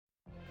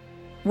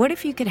What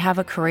if you could have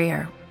a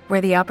career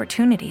where the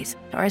opportunities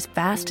are as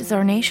vast as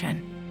our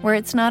nation, where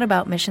it's not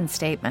about mission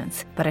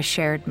statements, but a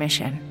shared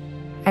mission?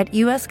 At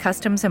U.S.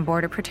 Customs and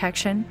Border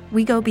Protection,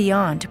 we go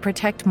beyond to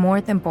protect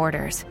more than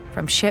borders.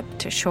 From ship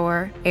to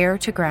shore, air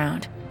to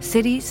ground,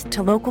 cities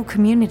to local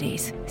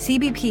communities,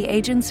 CBP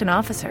agents and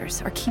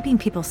officers are keeping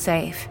people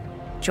safe.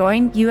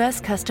 Join U.S.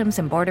 Customs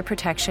and Border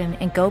Protection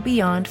and go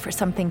beyond for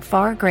something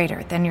far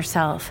greater than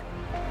yourself.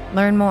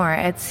 Learn more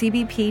at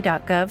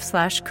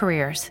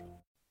cbp.gov/careers.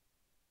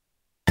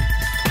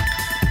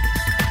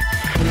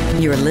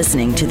 You're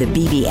listening to the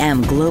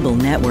BBM Global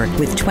Network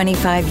with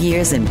 25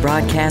 years in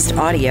broadcast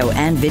audio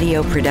and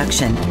video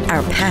production.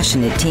 Our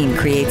passionate team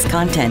creates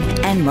content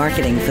and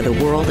marketing for the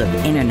world of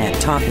Internet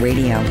Talk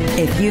Radio.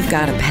 If you've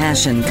got a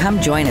passion, come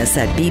join us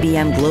at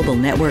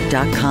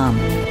bbmglobalnetwork.com.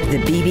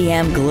 The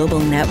BBM Global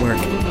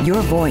Network.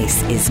 Your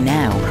voice is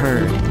now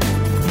heard.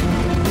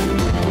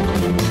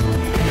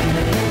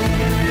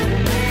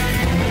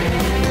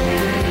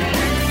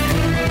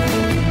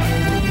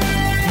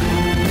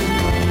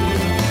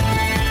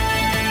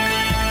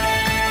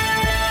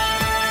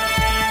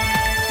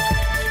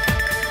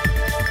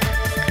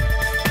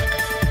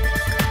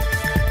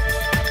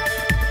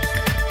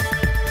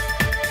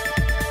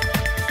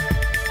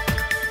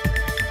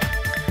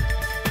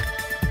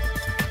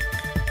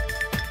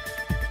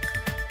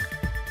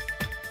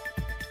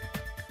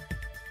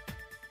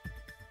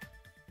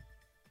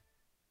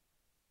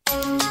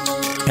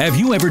 Have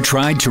you ever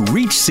tried to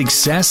reach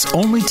success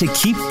only to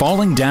keep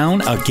falling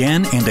down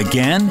again and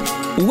again?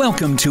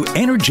 Welcome to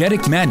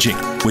Energetic Magic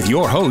with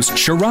your host,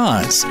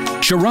 Shiraz.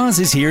 Shiraz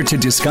is here to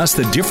discuss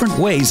the different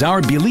ways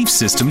our belief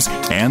systems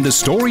and the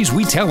stories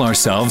we tell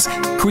ourselves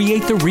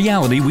create the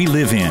reality we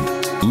live in.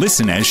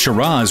 Listen as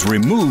Shiraz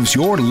removes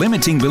your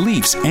limiting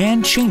beliefs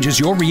and changes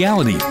your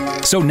reality.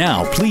 So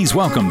now, please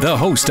welcome the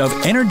host of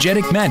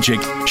Energetic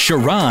Magic,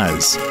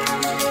 Shiraz.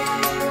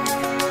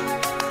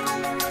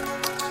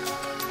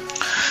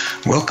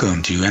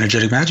 Welcome to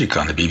Energetic Magic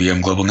on the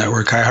BBM Global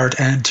Network, iHeart,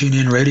 and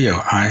TuneIn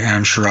Radio. I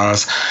am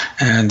Shiraz,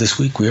 and this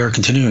week we are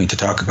continuing to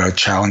talk about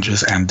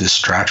challenges and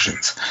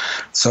distractions.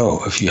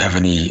 So if you have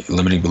any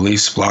limiting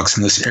beliefs, blocks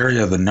in this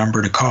area, the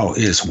number to call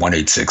is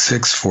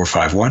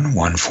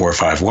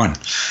 1-866-451-1451.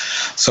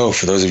 So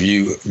for those of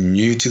you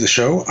new to the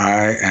show,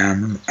 I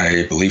am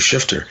a belief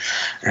shifter.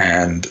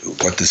 And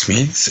what this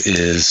means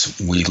is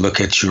we look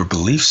at your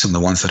beliefs and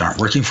the ones that aren't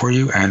working for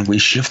you, and we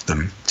shift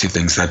them to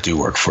things that do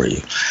work for you.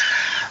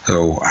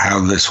 So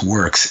how this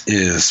works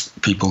is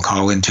people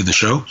call into the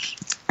show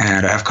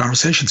and I have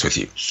conversations with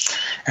you.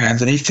 And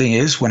the neat thing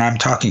is when I'm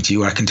talking to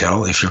you, I can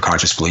tell if your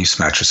conscious beliefs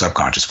match your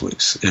subconscious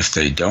beliefs. If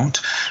they don't,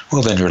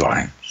 well, then you're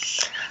lying.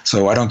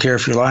 So I don't care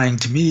if you're lying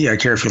to me, I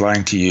care if you're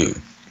lying to you.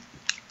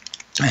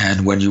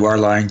 And when you are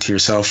lying to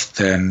yourself,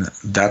 then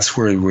that's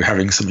where we're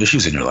having some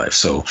issues in your life.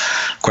 So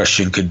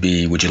question could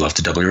be, would you love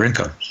to double your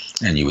income?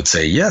 And you would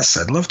say, yes,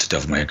 I'd love to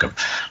double my income.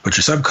 But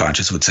your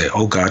subconscious would say,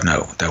 oh God,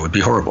 no, that would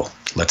be horrible.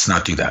 Let's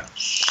not do that.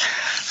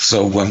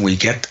 So when we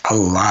get a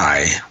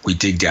lie, we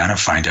dig down and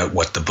find out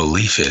what the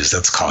belief is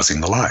that's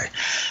causing the lie.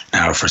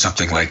 Now, for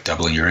something like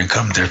doubling your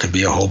income, there could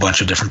be a whole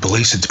bunch of different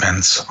beliefs. It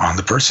depends on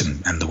the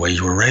person and the way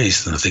you were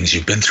raised and the things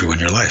you've been through in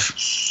your life.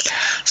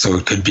 So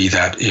it could be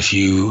that if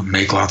you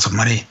make lots of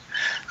money,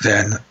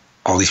 then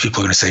all these people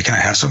are going to say, can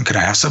I have some? Can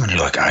I have some? And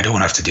you're like, I don't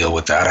want to have to deal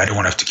with that. I don't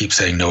want to have to keep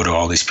saying no to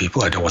all these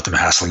people. I don't want them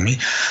hassling me.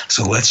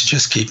 So let's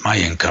just keep my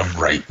income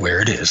right where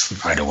it is.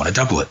 I don't want to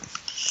double it.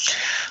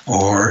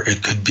 Or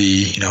it could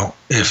be,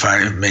 if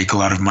I make a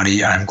lot of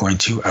money, I'm going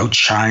to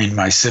outshine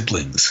my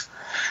siblings.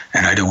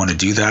 And I don't want to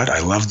do that. I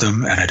love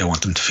them, and I don't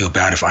want them to feel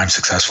bad if I'm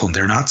successful and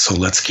they're not. So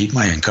let's keep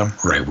my income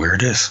right where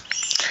it is.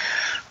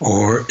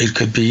 Or it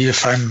could be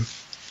if I'm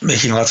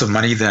making lots of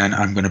money, then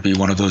I'm going to be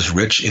one of those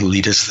rich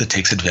elitists that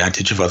takes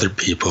advantage of other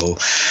people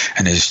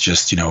and is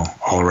just,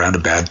 all around a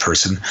bad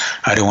person.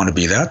 I don't want to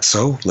be that.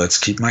 So let's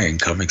keep my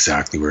income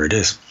exactly where it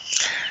is.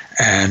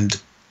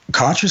 And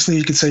consciously,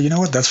 you could say, you know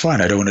what, that's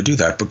fine. I don't want to do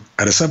that. But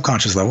at a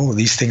subconscious level,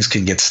 these things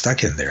can get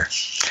stuck in there.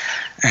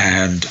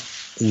 And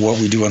what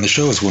we do on the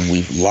show is when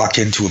we lock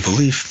into a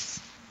belief,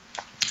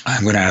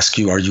 I'm going to ask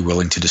you, are you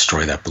willing to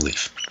destroy that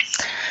belief?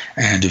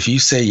 And if you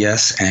say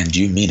yes and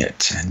you mean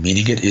it, and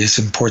meaning it is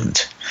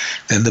important,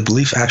 then the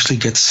belief actually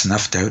gets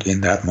snuffed out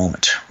in that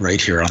moment, right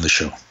here on the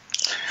show.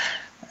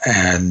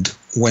 And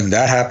when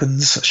that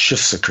happens,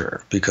 shifts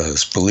occur,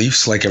 because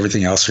beliefs, like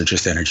everything else, are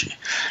just energy.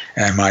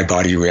 And my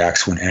body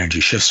reacts when energy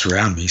shifts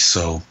around me,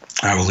 so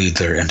I will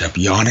either end up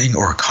yawning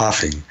or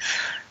coughing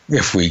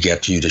if we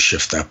get you to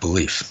shift that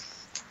belief.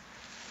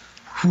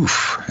 Whew.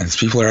 And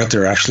people are out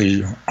there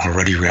actually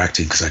already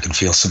reacting, because I can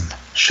feel some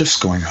shifts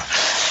going on.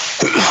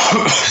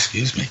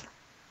 Excuse me.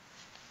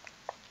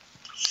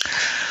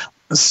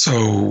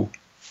 So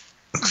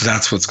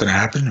that's what's going to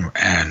happen.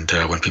 And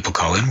when people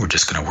call in, we're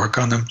just going to work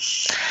on them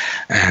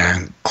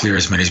and clear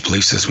as many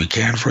beliefs as we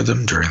can for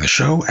them during the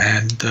show,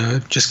 and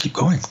just keep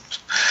going.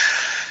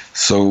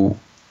 So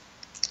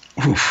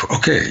Oof,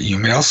 okay, you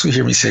may also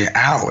hear me say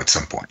ow at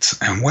some points.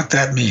 And what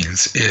that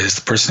means is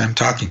the person I'm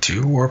talking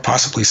to, or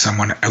possibly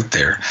someone out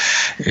there,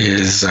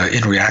 is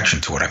in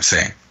reaction to what I'm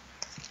saying.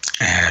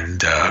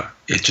 And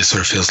it just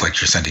sort of feels like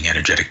you're sending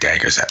energetic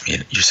daggers at me.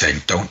 And you're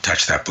saying, don't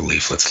touch that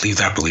belief. Let's leave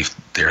that belief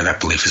there. That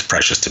belief is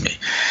precious to me.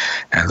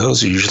 And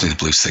those are usually the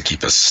beliefs that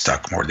keep us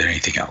stuck more than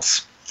anything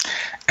else.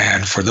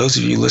 And for those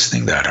of you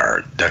listening that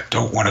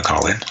don't want to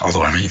call in,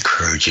 although I'm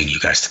encouraging you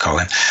guys to call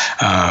in,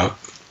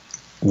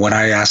 when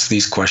I ask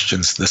these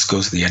questions,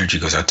 the energy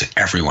goes out to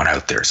everyone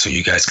out there. So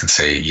you guys can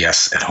say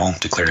yes at home,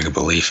 declaring a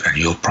belief, and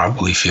you'll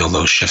probably feel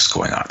those shifts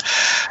going on.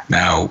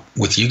 Now,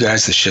 with you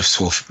guys, the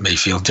shifts may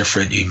feel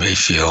different. You may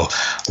feel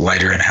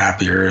lighter and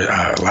happier.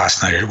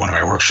 Last night at one of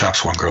my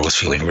workshops, one girl was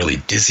feeling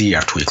really dizzy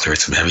after we cleared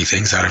some heavy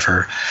things out of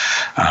her.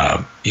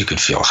 You could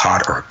feel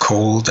hot or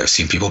cold. I've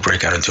seen people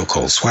break out into a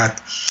cold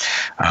sweat.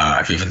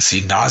 I've even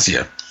seen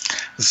nausea.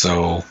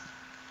 So,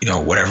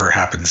 whatever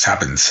happens,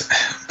 happens,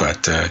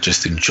 but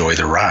just enjoy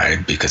the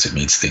ride because it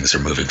means things are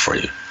moving for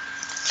you.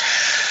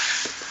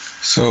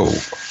 So,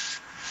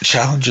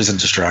 challenges and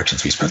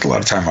distractions. We spent a lot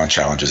of time on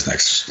challenges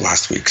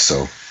last week,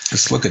 so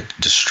let's look at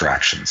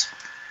distractions.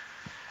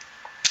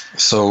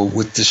 So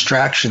with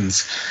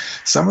distractions,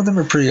 some of them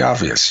are pretty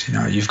obvious.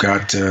 You've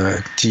got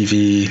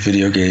TV,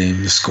 video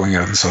games, going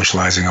out and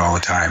socializing all the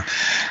time,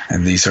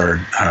 and these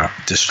are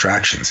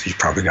distractions. You've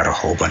probably got a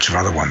whole bunch of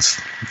other ones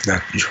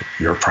that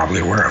you're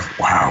probably aware of.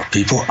 Wow,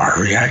 people are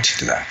reacting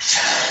to that.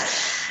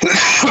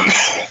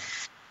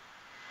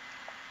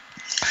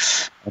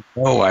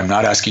 No, I'm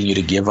not asking you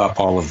to give up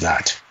all of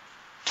that,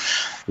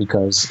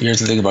 because here's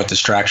the thing about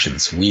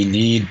distractions. We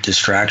need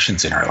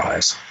distractions in our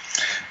lives.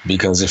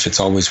 Because if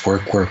it's always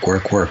work, you're going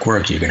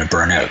to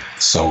burn out.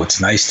 So it's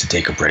nice to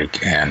take a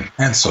break and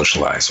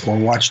socialize or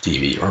watch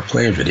TV or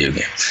play a video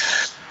game.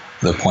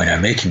 The point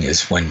I'm making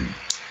is when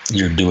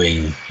you're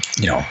doing,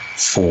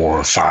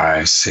 4,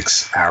 5,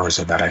 6 hours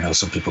of that. I know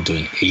some people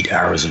doing 8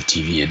 hours of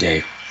TV a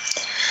day.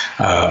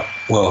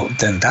 Well,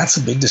 then that's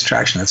a big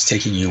distraction. That's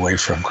taking you away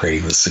from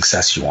creating the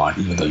success you want,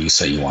 even though you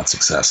say you want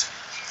success.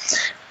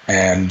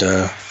 And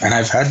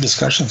I've had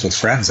discussions with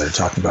friends that are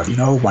talking about,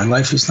 my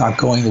life is not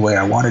going the way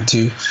I wanted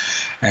to.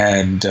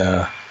 And,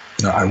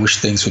 I wish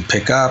things would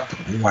pick up.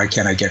 Why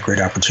can't I get great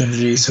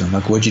opportunities? And I'm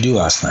like, what'd you do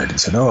last night? And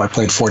said, I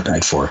played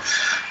Fortnite for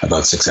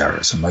about 6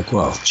 hours. I'm like,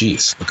 well,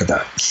 geez, look at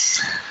that.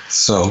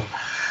 So,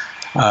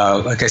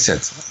 like I said,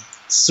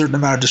 a certain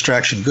amount of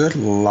distraction good, a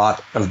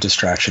lot of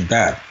distraction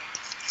bad.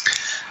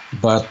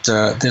 But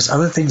there's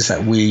other things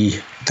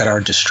that are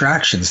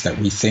distractions that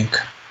we think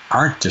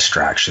aren't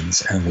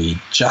distractions, and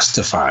we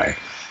justify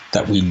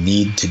that we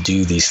need to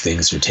do these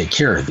things or take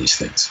care of these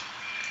things.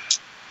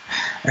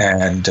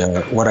 And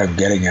what I'm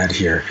getting at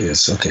here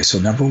is, okay, so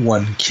number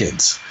one,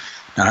 kids.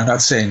 Now, I'm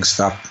not saying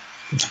stop,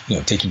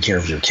 taking care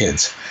of your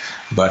kids,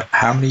 but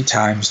how many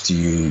times do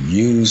you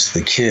use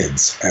the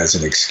kids as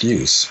an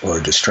excuse or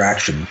a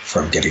distraction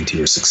from getting to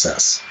your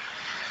success?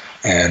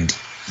 And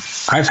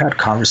I've had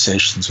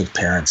conversations with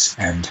parents,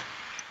 and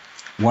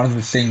one of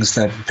the things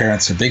that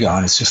parents are big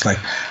on is just like,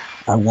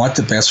 I want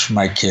the best for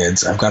my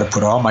kids. I've got to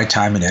put all my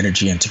time and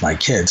energy into my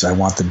kids. I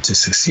want them to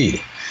succeed.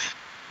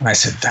 And I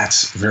said,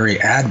 that's very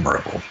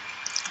admirable.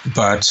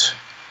 But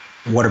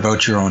what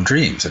about your own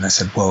dreams? And I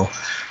said, well,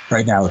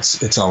 right now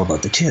it's all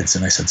about the kids.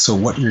 And I said, so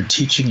what you're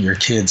teaching your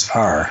kids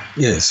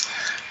is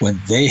when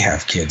they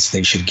have kids,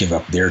 they should give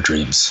up their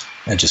dreams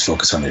and just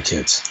focus on their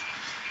kids.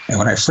 And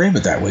when I frame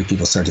it that way,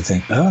 people start to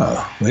think,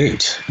 oh,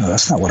 wait, no,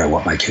 that's not what I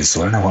want my kids to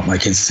learn. I want my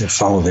kids to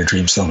follow their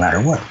dreams no matter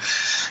what.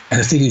 And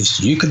the thing is,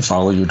 you can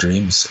follow your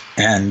dreams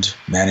and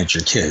manage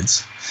your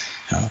kids.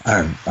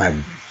 I'm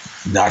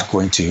not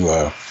going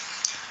to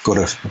go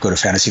to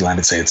Fantasyland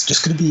and say it's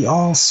just going to be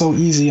all so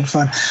easy and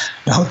fun.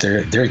 No,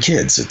 they're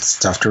kids. It's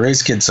tough to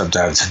raise kids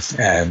sometimes,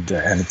 and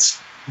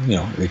it's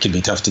it can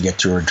be tough to get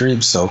to your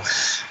dreams. So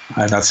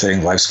I'm not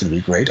saying life's going to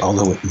be great,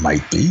 although it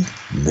might be.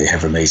 They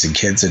have amazing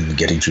kids, and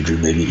getting to your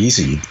dream may be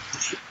easy. You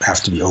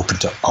have to be open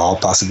to all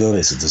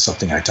possibilities. This is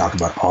something I talk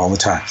about all the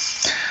time.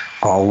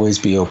 Always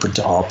be open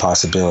to all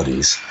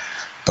possibilities,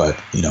 but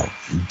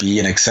be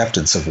in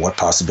acceptance of what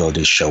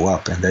possibilities show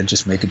up, and then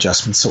just make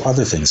adjustments so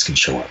other things can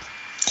show up.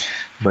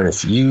 But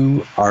if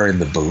you are in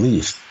the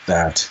belief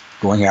that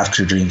going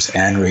after your dreams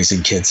and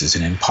raising kids is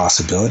an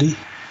impossibility,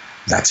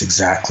 that's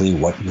exactly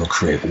what you'll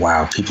create.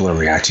 Wow, people are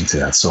reacting to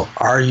that. So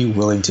are you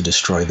willing to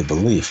destroy the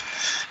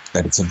belief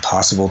that it's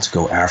impossible to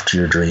go after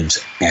your dreams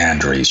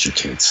and raise your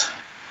kids?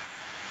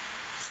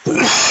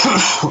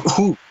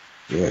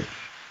 Good.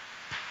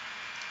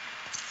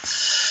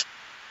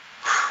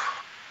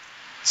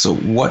 So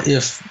what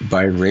if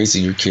by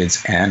raising your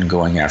kids and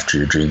going after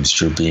your dreams,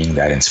 you're being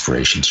that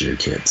inspiration to your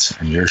kids,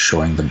 and you're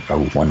showing them a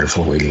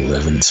wonderful way to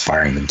live and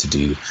inspiring them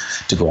to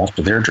go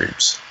after their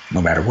dreams,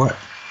 no matter what?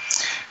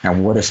 Now,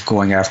 what if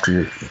going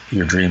after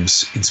your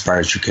dreams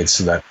inspires your kids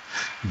so that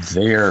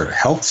they're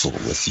helpful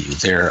with you,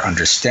 they're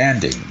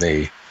understanding,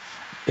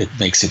 it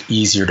makes it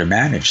easier to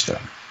manage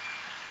them?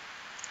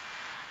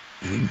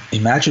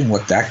 Imagine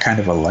what that kind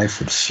of a life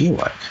would feel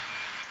like.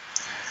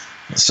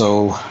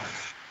 So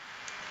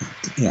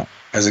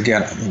as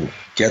again,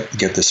 get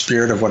the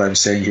spirit of what I'm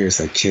saying here is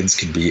that kids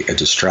can be a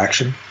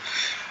distraction.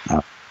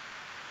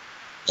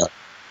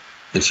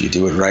 If you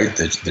do it right,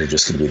 they're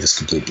just going to be this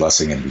complete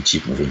blessing, and we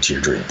keep moving to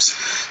your dreams.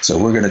 So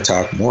we're going to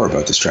talk more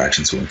about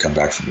distractions when we come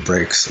back from the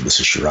break. So this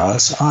is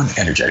Shiraz on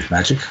Energetic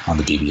Magic on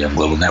the BBM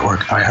Global Network,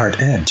 iHeart,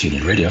 and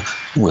TuneIn Radio.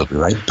 We'll be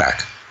right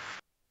back.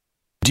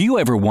 Do you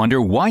ever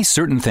wonder why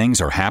certain things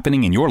are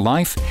happening in your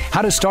life?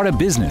 How to start a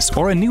business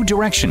or a new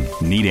direction?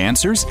 Need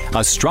answers?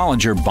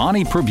 Astrologer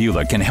Bonnie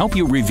Perbula can help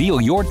you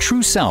reveal your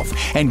true self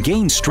and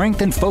gain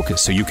strength and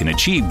focus so you can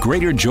achieve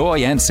greater joy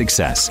and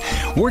success.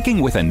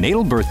 Working with a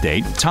natal birth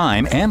date,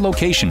 time, and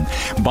location,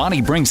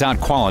 Bonnie brings out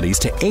qualities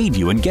to aid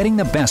you in getting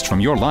the best from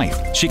your life.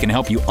 She can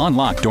help you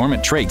unlock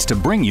dormant traits to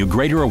bring you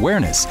greater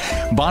awareness.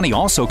 Bonnie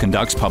also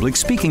conducts public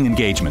speaking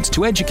engagements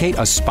to educate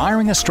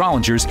aspiring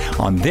astrologers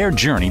on their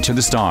journey to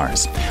the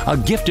stars. A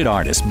gifted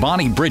artist,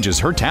 Bonnie bridges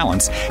her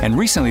talents and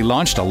recently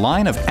launched a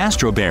line of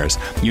Astro Bears,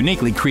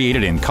 uniquely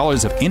created in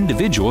colors of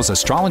individuals'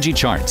 astrology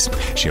charts.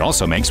 She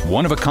also makes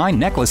one-of-a-kind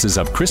necklaces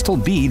of crystal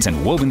beads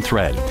and woven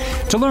thread.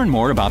 To learn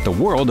more about the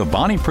world of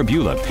Bonnie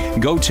Perbula,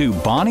 go to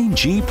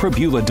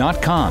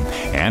bonniegperbula.com.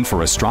 And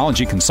for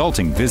astrology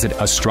consulting, visit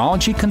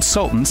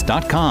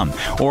astrologyconsultants.com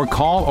or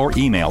call or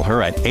email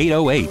her at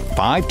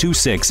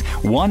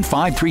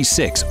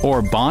 808-526-1536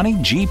 or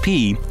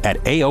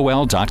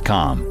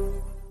bonniegp@aol.com.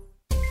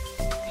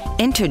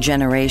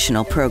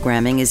 Intergenerational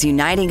programming is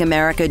uniting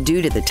America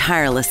due to the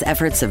tireless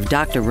efforts of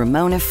Dr.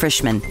 Ramona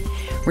Frischman.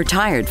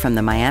 Retired from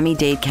the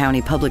Miami-Dade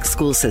County Public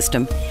School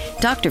System,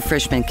 Dr.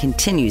 Frischman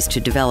continues to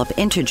develop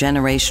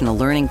intergenerational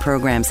learning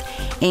programs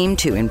aimed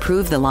to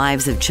improve the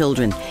lives of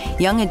children,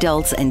 young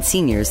adults, and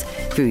seniors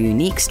through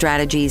unique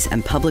strategies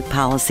and public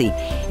policy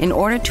in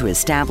order to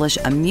establish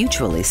a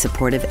mutually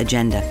supportive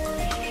agenda.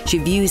 She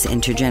views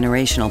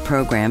intergenerational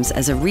programs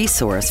as a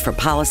resource for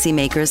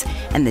policymakers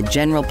and the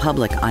general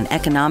public on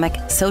economic,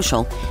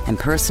 social, and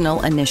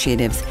personal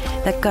initiatives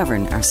that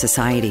govern our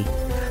society.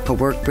 Her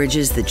work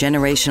bridges the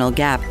generational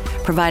gap,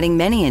 providing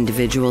many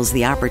individuals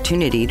the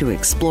opportunity to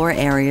explore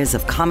areas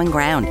of common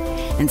ground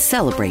and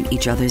celebrate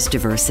each other's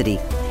diversity.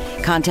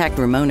 Contact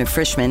Ramona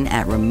Frischman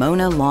at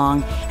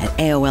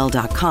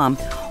ramonalong@aol.com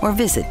or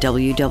visit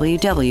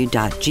www.gu.org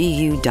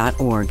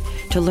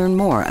to learn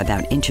more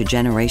about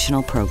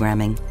intergenerational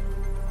programming.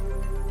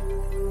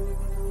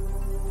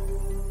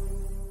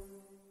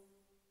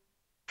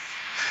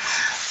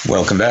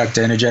 Welcome back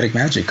to Energetic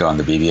Magic on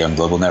the BBM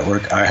Global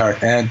Network,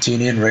 iHeart, and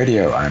TuneIn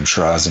Radio. I'm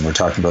Shiraz, and we're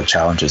talking about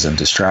challenges and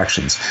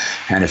distractions.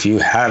 And if you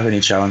have any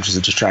challenges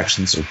or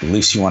distractions or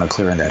beliefs you want to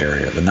clear in that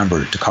area, the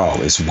number to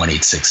call is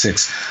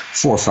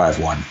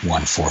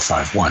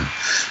 1-866-451-1451.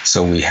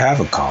 So we have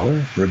a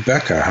caller.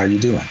 Rebecca, how are you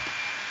doing?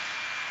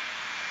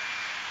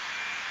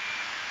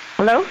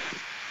 Hello?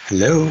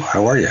 Hello,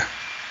 how are you?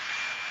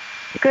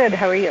 Good,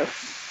 how are you?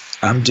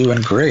 I'm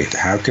doing great.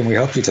 How can we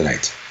help you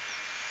tonight?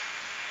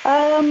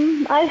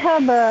 I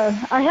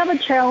have a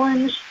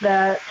challenge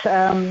that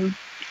I'm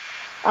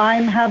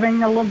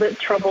having a little bit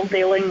trouble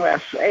dealing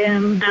with,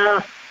 and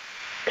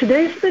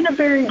today's been a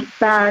very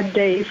bad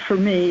day for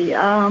me.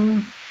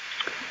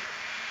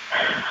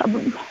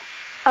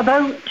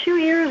 About 2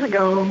 years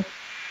ago,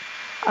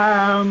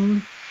 I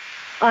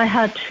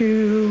had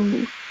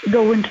to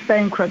go into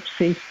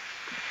bankruptcy,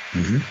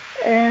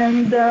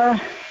 and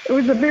it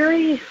was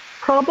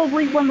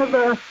probably one of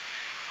the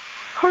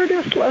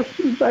hardest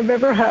lessons I've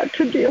ever had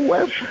to deal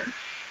with.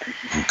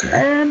 Okay.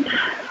 And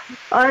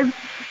I've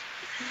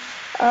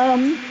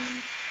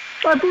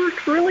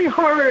worked really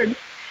hard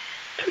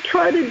to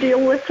try to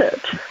deal with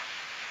it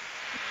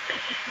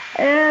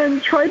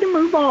and try to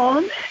move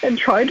on and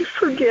try to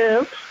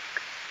forgive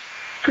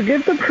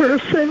the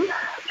person,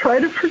 try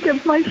to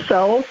forgive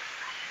myself,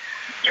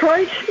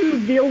 try to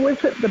deal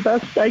with it the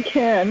best I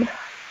can.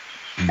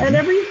 And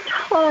every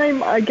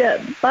time I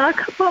get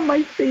back up on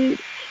my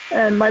feet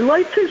and my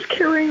life is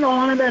carrying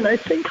on and I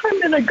think I'm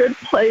in a good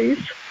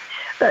place,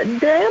 that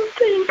damn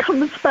thing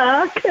comes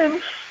back and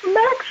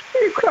smacks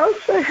me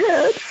across the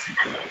head.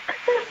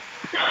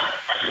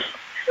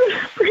 It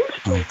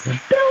brings me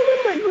down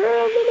on the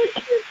ground and I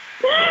can't.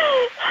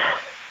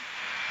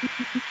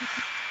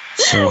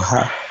 So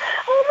how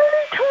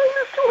many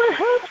times do I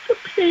have to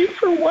pay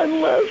for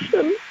one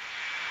lesson?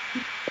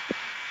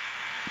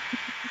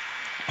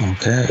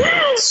 Okay.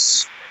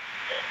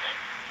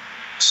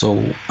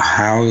 So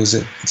how is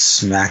it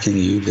smacking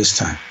you this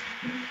time?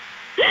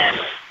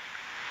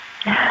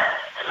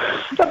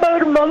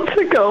 About a month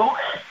ago,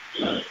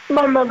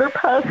 my mother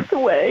passed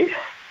away.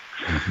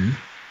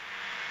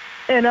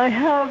 And I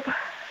have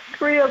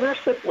 3 other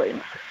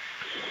siblings.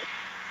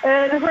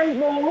 And right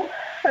now,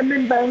 I'm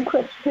in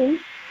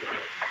bankruptcy.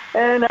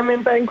 And I'm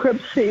in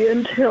bankruptcy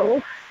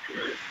until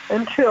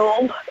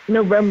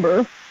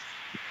November.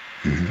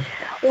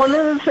 One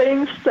of the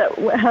things that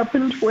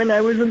happened when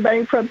I was in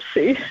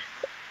bankruptcy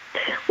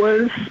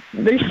was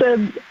they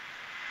said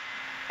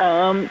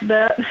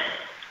that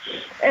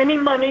any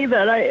money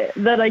that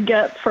I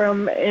get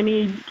from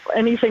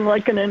anything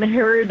like an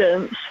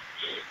inheritance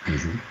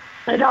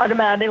it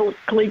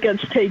automatically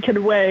gets taken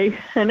away,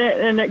 and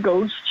it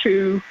goes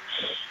to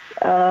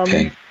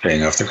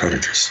paying off the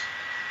creditors.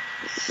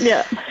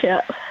 Yeah.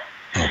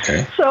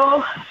 Okay.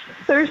 So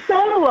there's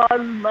not a lot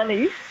of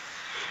money,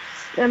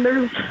 and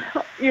there's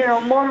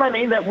more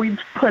money that we've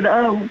put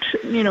out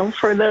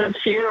for the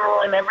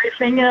funeral and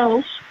everything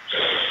else,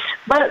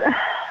 but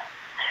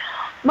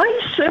my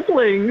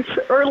siblings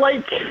are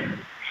like,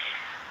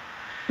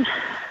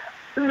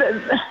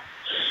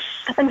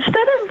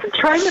 instead of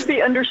trying to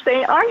be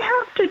understanding, I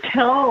have to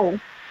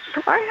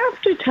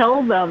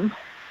tell them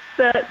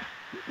that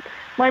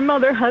my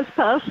mother has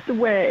passed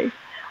away.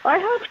 I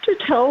have to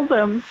tell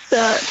them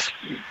that,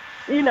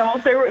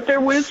 there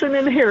was an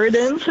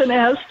inheritance and it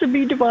has to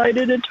be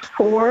divided into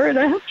 4, and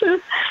I have to,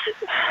 and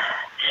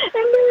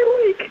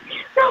they're like,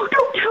 no,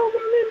 don't tell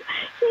them. And,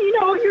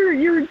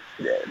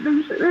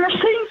 they're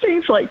saying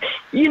things like,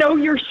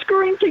 you're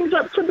screwing things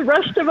up for the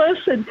rest of us,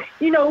 and,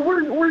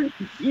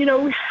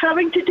 we're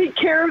having to take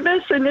care of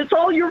this, and it's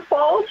all your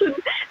fault. And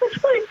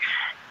it's like,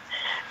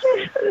 how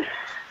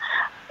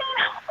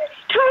many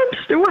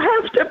times do I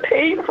have to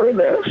pay for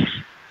this?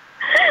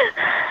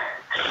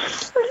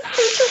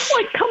 They're just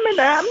like coming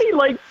at me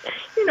like,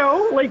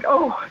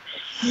 oh,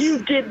 you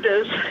did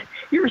this.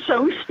 You're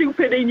so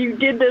stupid, and you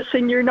did this,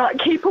 and you're not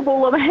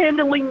capable of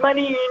handling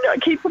money. You're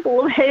not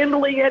capable of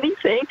handling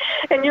anything,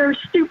 and you're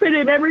stupid.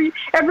 And every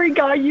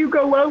guy you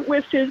go out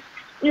with is,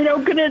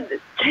 gonna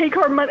take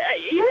our money.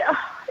 Yeah,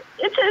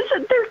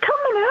 it's they're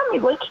coming at me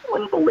like you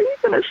wouldn't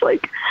believe, and it's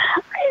like,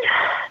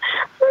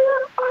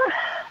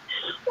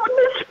 when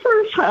this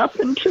first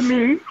happened to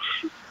me,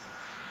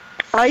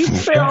 I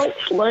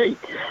felt like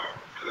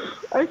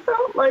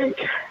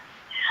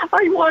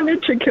I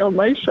wanted to kill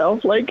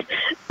myself. Like,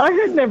 I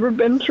had never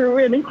been through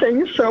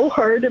anything so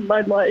hard in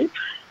my life.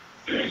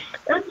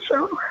 And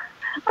so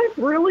I've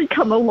really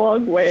come a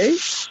long way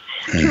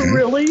to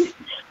really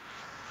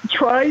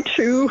try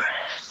to,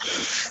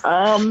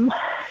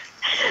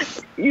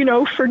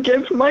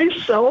 forgive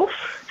myself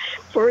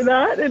for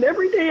that. And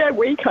every day I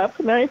wake up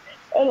and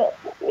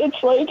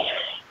it's like,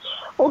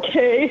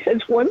 okay,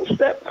 it's one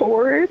step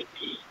forward,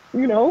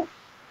 to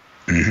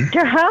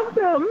have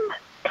them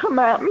come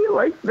at me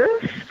like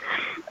this.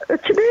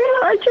 Today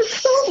I just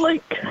felt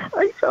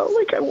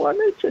like I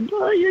wanted to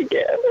die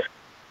again.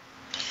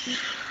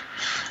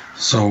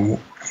 So,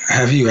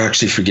 have you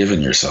actually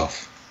forgiven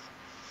yourself?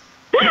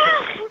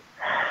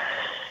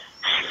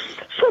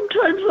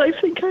 Sometimes I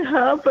think I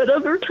have, but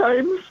other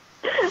times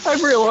I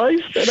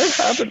realize that I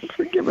haven't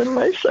forgiven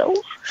myself.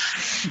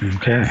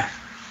 Okay.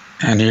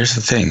 And here's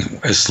the thing.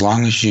 As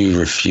long as you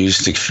refuse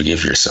to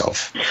forgive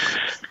yourself,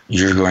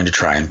 you're going to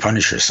try and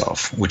punish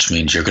yourself, which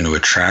means you're going to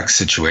attract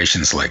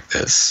situations like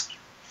this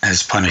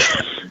as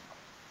punishment.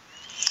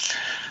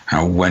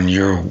 Now, when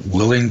you're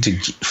willing to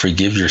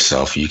forgive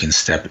yourself, you can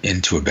step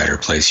into a better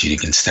place. You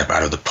can step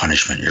out of the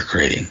punishment you're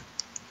creating.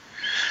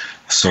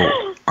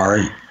 So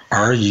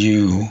are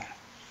you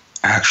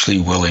actually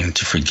willing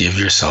to forgive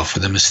yourself for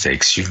the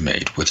mistakes you've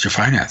made with your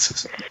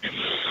finances?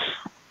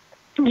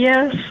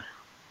 Yes.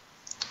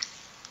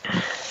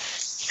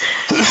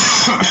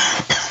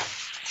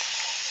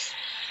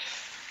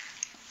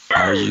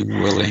 Are you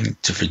willing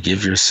to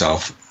forgive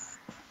yourself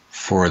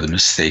for the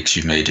mistakes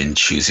you made in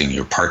choosing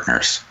your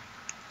partners?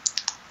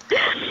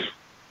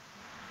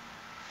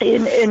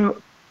 In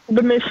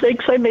the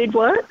mistakes I made,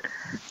 what?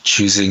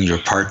 Choosing your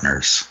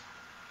partners.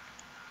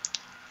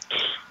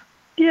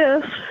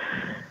 Yes.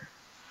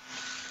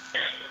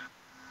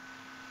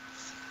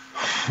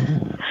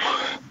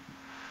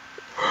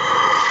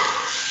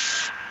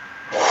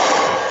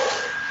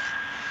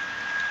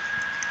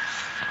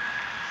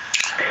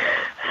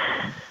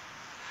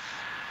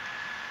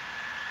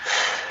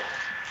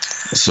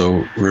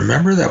 So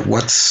remember that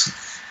what's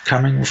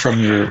coming from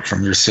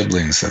your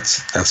siblings,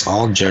 that's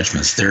all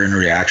judgments. They're in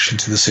reaction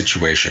to the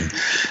situation.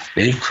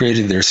 They've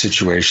created their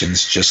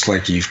situations just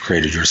like you've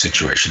created your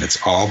situation. It's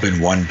all been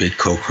one big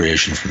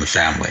co-creation from the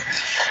family.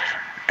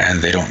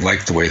 And they don't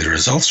like the way the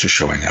results are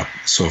showing up.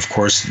 So of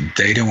course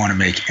they don't want to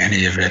make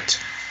any of it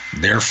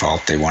their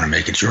fault. They want to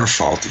make it your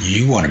fault.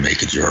 You want to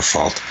make it your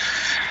fault.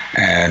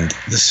 And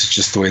this is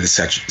just the way the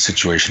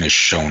situation is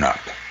shown up.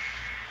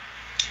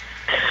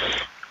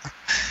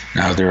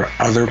 Now, there are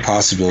other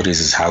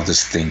possibilities as how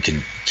this thing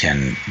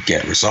can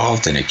get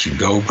resolved, and it can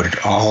go, but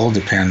it all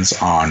depends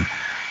on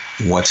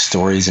what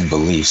stories and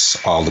beliefs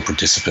all the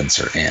participants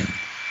are in.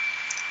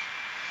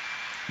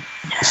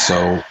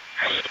 So,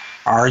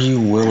 are you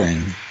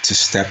willing to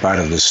step out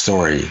of the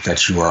story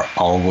that you are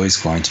always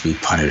going to be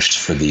punished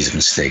for these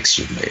mistakes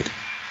you've made?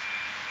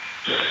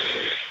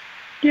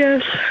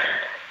 Yes.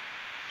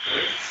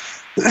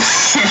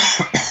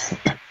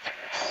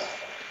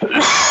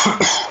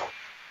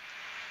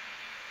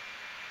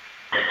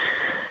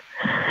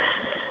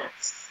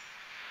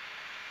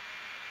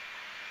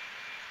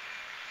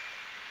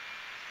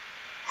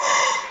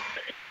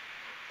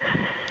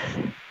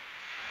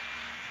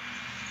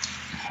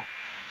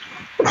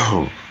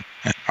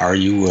 Are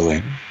you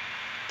willing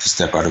to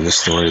step out of the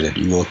story that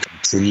you will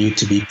continue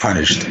to be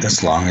punished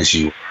as long as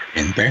you are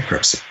in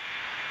bankruptcy?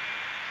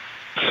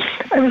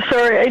 I'm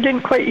sorry, I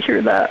didn't quite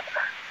hear that.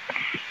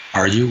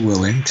 Are you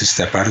willing to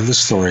step out of the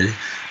story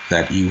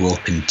that you will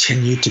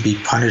continue to be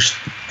punished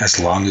as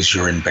long as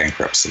you're in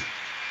bankruptcy?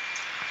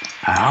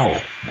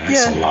 Ow,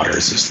 that's a lot of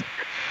resistance.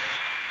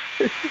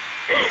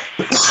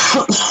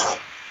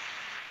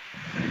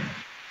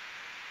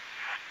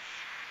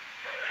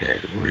 Okay,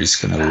 we're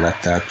just going to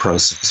let that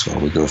process while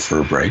we go for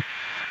a break.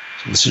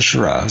 So this is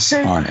Shiraz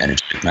on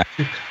Energetic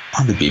Magic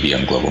on the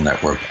BBM Global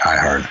Network,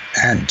 iHeart,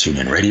 and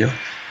TuneIn Radio,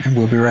 and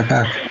we'll be right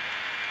back.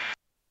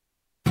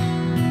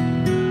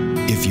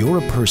 If you're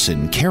a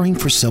person caring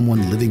for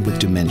someone living with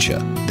dementia,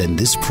 then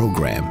this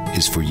program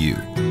is for you.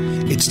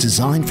 It's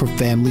designed for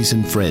families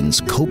and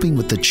friends coping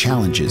with the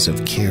challenges of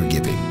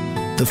caregiving.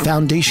 The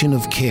foundation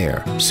of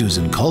care,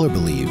 Susan Kohler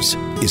believes,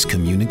 is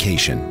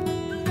communication.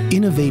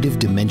 Innovative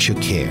Dementia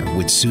Care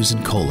with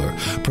Susan Kohler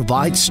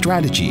provides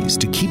strategies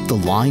to keep the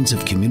lines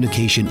of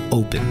communication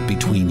open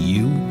between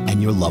you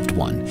and your loved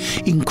one,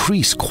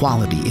 increase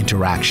quality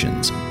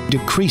interactions,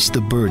 decrease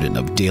the burden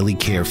of daily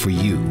care for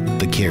you,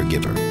 the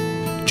caregiver.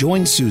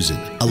 Join Susan,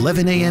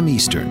 11 a.m.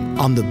 Eastern,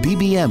 on the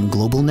BBM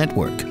Global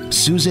Network.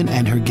 Susan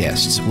and her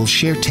guests will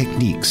share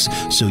techniques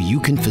so you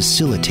can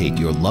facilitate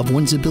your loved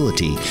one's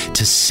ability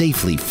to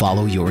safely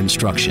follow your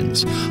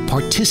instructions,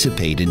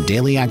 participate in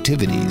daily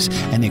activities,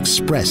 and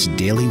express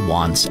daily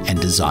wants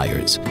and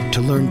desires to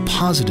learn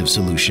positive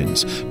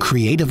solutions,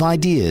 creative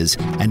ideas,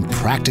 and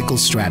practical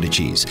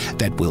strategies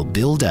that will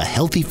build a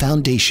healthy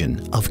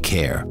foundation of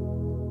care.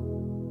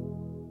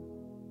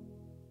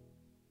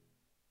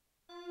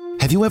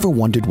 Have you ever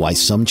wondered why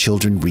some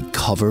children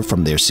recover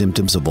from their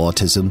symptoms of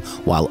autism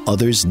while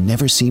others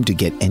never seem to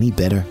get any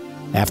better?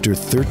 After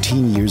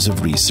 13 years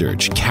of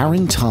research,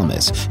 Karen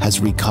Thomas has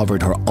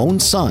recovered her own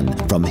son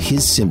from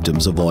his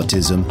symptoms of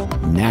autism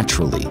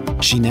naturally.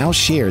 She now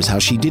shares how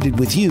she did it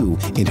with you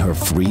in her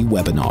free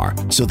webinar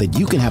so that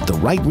you can have the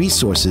right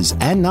resources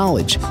and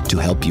knowledge to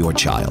help your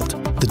child.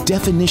 The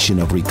definition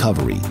of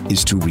recovery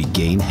is to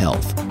regain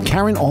health.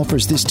 Karen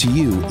offers this to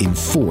you in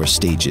 4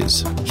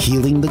 stages: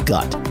 healing the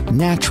gut,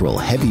 natural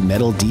heavy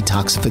metal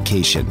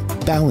detoxification,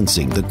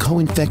 balancing the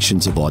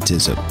co-infections of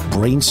autism,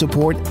 brain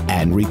support,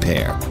 and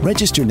repair.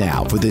 Register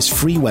now for this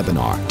free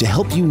webinar to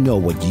help you know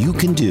what you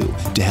can do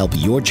to help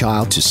your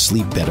child to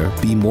sleep better,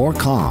 be more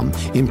calm,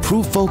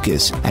 improve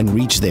focus, and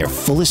reach their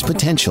fullest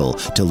potential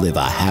to live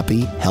a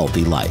happy,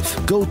 healthy life.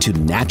 Go to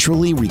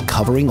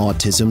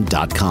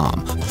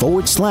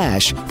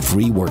naturallyrecoveringautism.com/free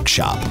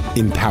workshop,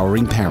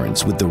 empowering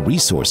parents with the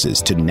resources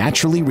to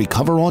naturally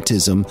recover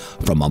autism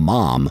from a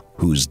mom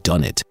who's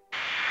done it.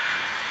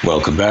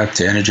 Welcome back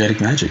to Energetic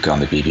Magic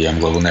on the BBM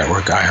Global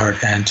Network,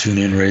 iHeart, and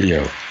TuneIn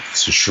Radio.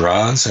 This is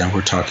Shiraz, and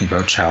we're talking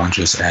about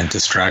challenges and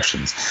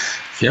distractions.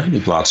 If you have any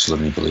blocks or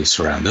limiting beliefs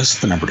around this,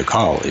 the number to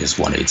call is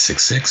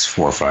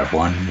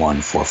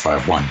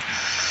 1-866-451-1451.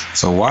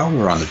 So while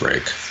we're on the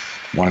break,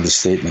 one of the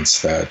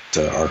statements that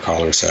our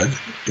caller said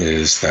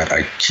is that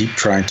I keep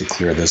trying to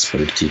clear this,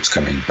 but it keeps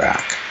coming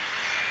back.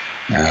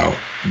 Now,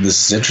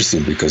 this is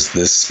interesting because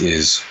this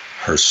is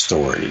her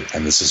story,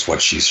 and this is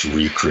what she's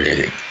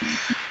recreating.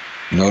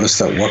 Notice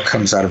that what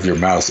comes out of your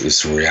mouth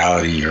is the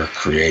reality you're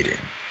creating.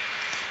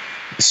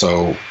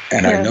 So,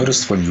 and I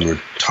noticed when you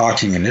were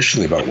talking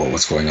initially about what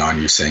was going on,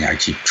 you're saying, I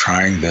keep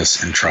trying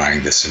this and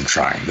trying this and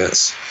trying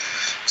this.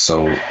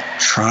 So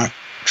trying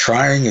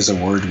is a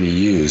word we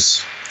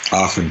use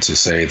often to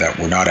say that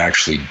we're not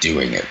actually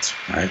doing it,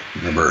 right?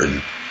 Remember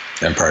in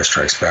Empire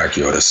Strikes Back,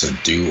 Yoda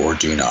said, do or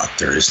do not.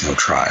 There is no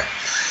try.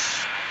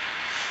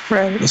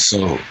 Right.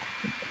 So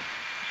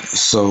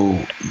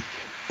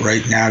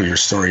right now your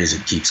story is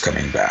it keeps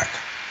coming back.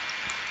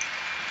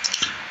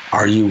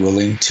 Are you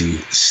willing to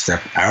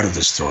step out of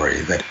the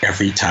story that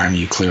every time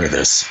you clear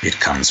this, it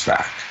comes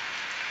back?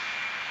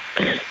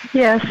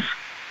 Yes.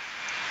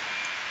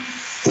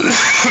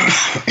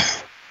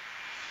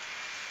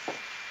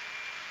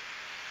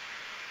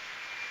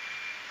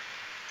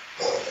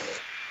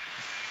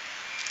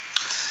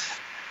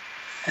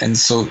 And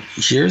so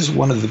here's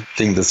one of the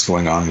things that's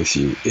going on with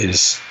you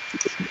is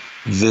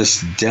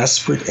this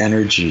desperate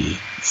energy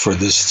for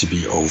this to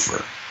be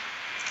over.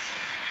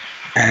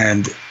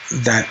 And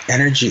that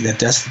energy, that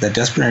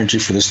desperate energy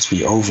for this to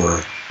be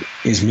over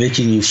is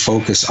making you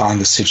focus on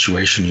the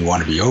situation you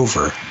want to be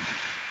over.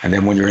 And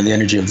then when you're in the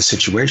energy of the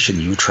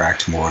situation, you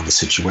attract more of the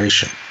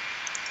situation.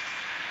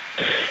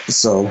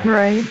 So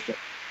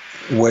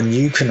when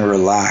you can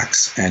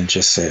relax and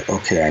just say,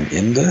 okay, I'm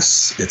in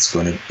this,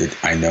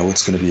 I know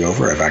it's going to be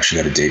over. I've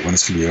actually got a date when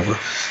it's going to be over.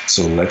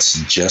 So let's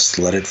just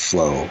let it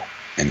flow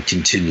and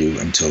continue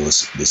until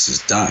this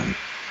is done.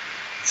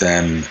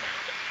 Then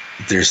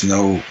there's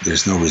no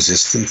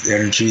resistant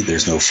energy.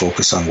 There's no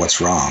focus on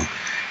what's wrong,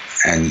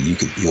 and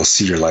you'll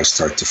see your life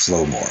start to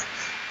flow more.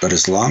 But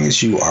as long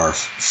as you are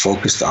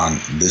focused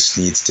on this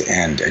needs to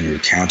end, and you're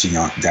counting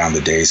down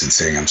the days and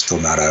saying I'm still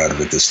not out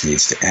of it, this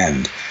needs to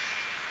end,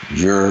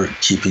 you're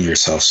keeping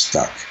yourself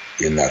stuck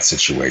in that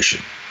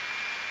situation.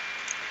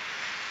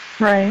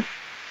 Right.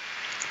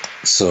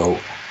 So,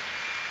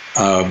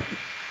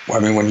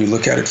 when you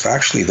look at it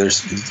factually,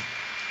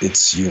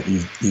 it's you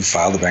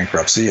filed a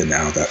bankruptcy, and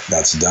now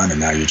that's done, and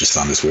now you're just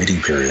on this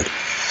waiting period.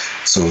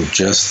 So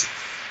just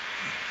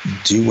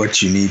do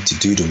what you need to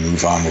do to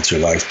move on with your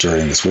life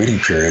during this waiting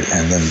period,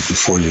 and then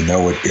before you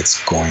know it,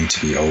 it's going to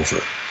be over.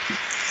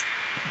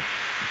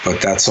 But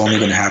that's only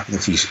going to happen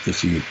if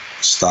you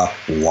stop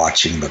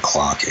watching the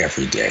clock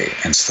every day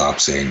and stop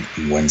saying,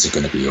 when's it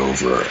going to be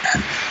over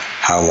and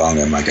how long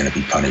am I going to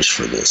be punished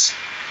for this?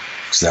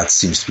 Because that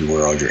seems to be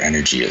where all your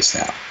energy is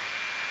now.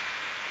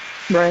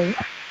 Right.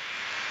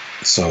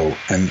 So,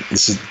 and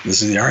this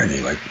is the irony.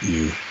 Like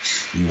you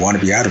want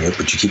to be out of it,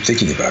 but you keep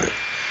thinking about it.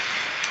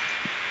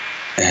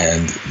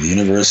 And the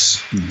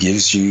universe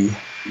gives you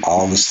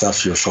all the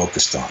stuff you're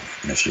focused on.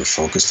 And if you're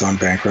focused on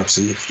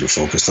bankruptcy, if you're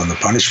focused on the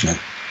punishment,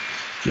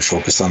 if you're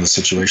focused on the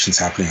situations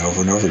happening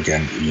over and over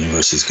again, the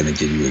universe is going to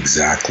give you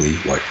exactly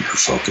what you're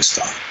focused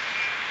on.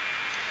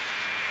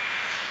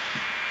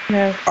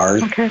 Yeah.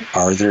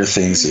 Are there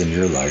things in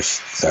your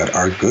life that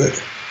are good?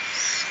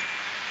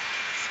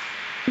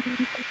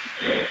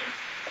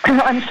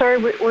 I'm sorry,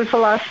 what was the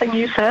last thing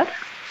you said?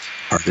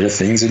 Are there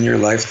things in your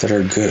life that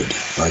are good?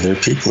 Are there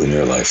people in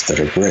your life that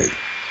are great?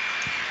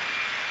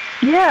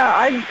 Yeah,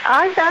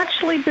 I've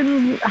actually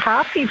been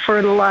happy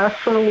for the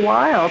last little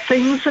while.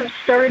 Things have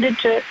started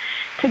to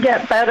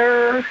get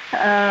better.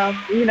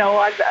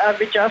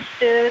 I've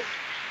adjusted.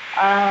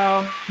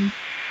 I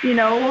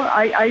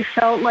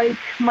felt like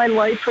my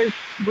life was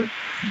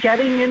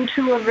getting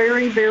into a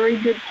very, very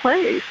good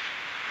place.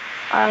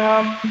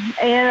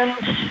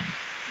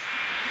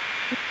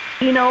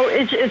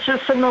 It's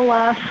just in the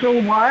last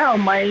little while,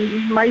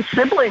 my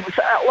siblings,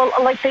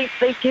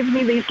 they give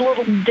me these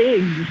little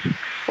digs.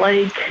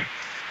 Like,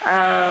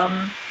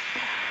 I'm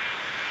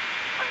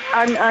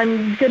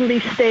going to be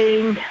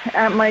staying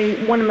at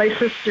one of my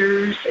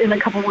sisters in a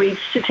couple of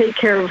weeks to take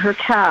care of her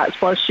cats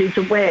while she's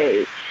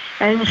away.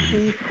 And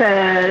she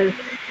says,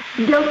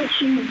 don't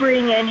you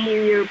bring any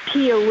of your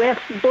POF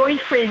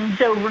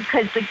boyfriends over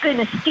because they're going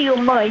to steal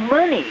my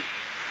money.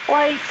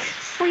 Like,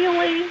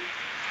 really?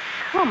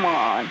 Come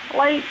on.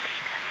 Like,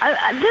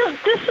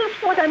 this is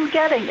what I'm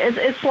getting.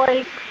 It's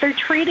like they're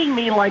treating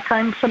me like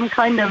I'm some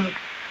kind of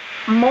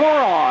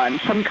moron,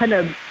 some kind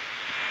of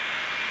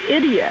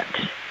idiot.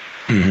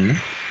 Mm-hmm.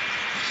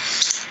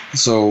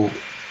 So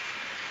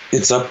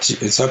it's up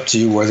to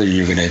you whether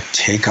you're going to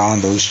take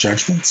on those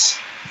judgments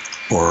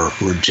or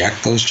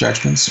reject those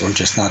judgments or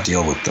just not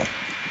deal with them.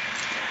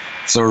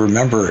 So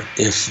remember,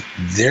 if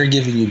they're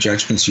giving you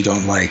judgments you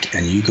don't like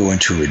and you go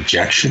into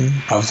rejection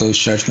of those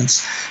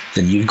judgments,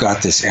 then you've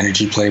got this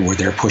energy play where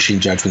they're pushing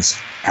judgments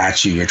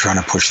at you. You're trying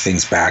to push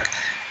things back,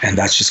 and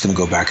that's just going to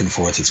go back and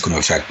forth. It's going to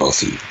affect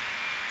both of you.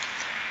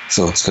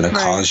 So it's going to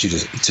cause you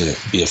to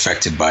be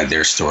affected by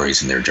their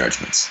stories and their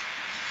judgments.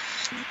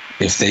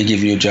 If they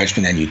give you a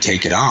judgment and you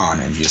take it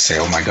on and you say,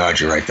 oh my God,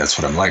 you're right, that's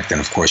what I'm like, then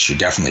of course you're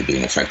definitely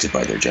being affected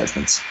by their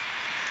judgments.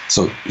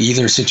 So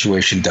either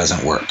situation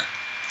doesn't work.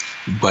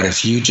 But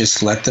if you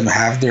just let them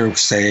have their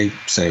say,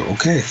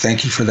 okay,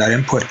 thank you for that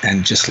input,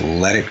 and just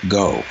let it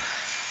go.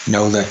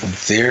 Know that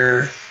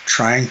they're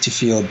trying to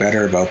feel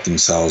better about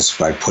themselves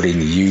by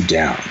putting you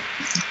down.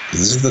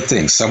 This is the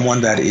thing.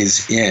 Someone that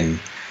is in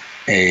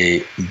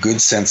a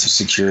good sense of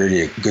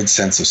security, a good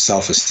sense of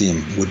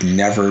self-esteem would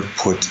never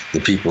put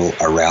the people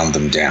around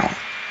them down.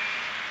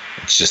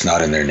 It's just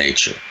not in their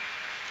nature.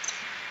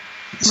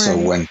 Right. So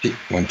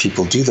when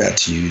people do that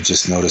to you,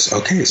 just notice,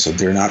 okay, so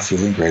they're not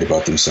feeling great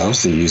about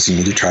themselves. They're using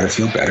me to try to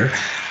feel better.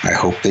 I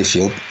hope they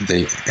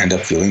end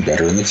up feeling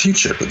better in the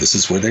future, but this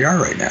is where they are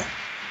right now.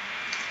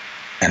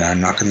 And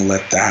I'm not going to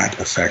let that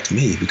affect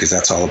me because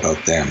that's all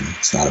about them.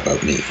 It's not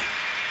about me.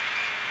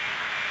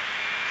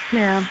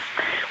 Yeah.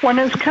 When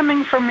it's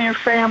coming from your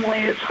family,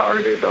 it's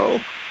harder,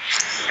 though.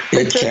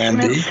 It can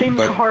be,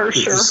 seems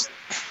harsher.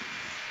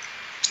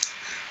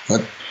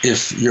 But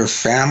if your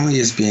family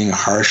is being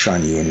harsh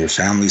on you and your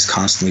family is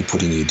constantly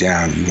putting you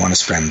down, you want to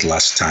spend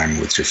less time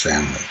with your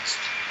family.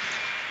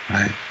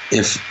 Right?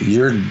 If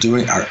you're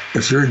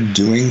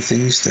doing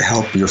things to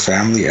help your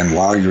family, and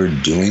while you're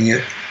doing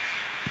it,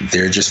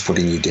 they're just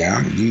putting you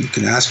down, you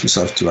can ask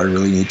yourself, do I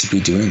really need to be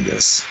doing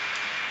this?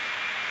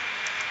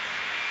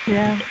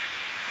 Yeah.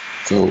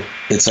 So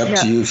it's up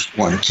to you if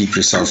you want to keep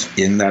yourself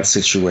in that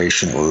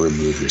situation or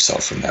remove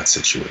yourself from that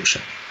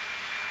situation.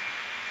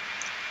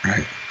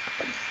 Right?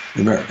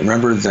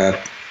 Remember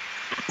that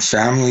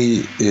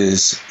family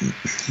is,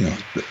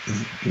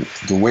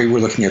 the way we're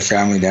looking at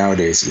family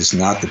nowadays is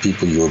not the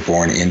people you were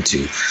born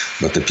into,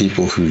 but the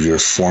people who you're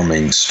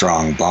forming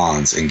strong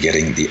bonds and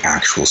getting the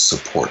actual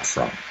support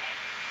from.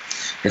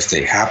 If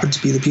they happen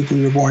to be the people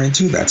you were born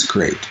into, that's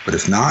great. But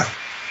if not,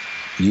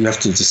 you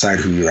have to decide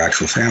who your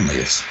actual family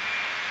is.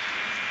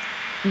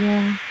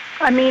 Yeah.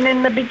 I mean,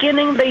 in the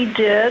beginning, they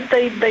did.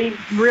 They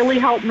really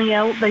helped me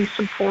out. They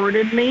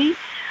supported me.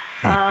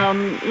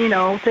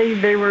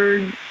 They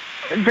were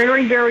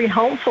very, very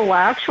helpful,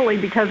 actually,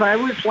 because I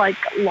was like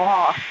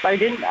lost. I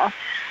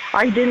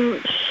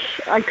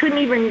couldn't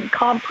even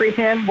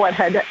comprehend what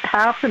had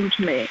happened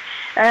to me.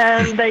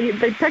 And they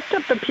picked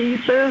up the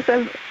pieces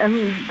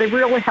and they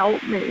really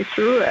helped me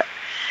through it.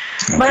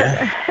 Okay.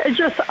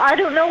 But I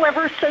don't know,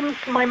 ever since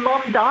my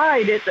mom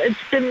died, it's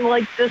been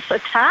like this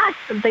attack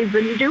that they've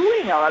been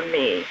doing on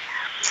me.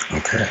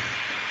 Okay.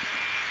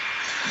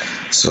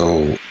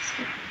 So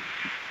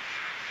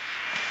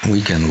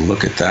we can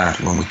look at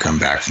that when we come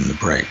back from the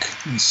break.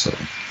 So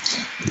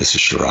this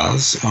is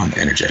Shiraz on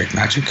Energetic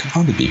Magic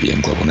on the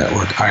BBM Global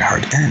Network,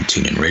 iHeart, and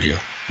TuneIn Radio.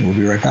 We'll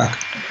be right back.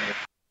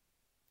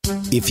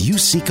 If you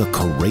seek a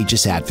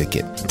courageous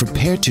advocate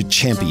prepared to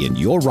champion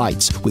your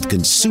rights with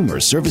consumer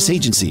service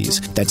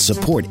agencies that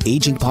support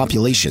aging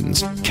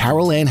populations,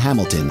 Carol Ann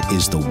Hamilton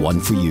is the one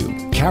for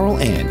you. Carol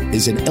Ann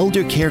is an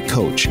elder care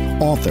coach,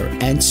 author,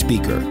 and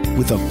speaker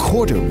with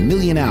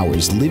 250,000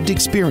 hours lived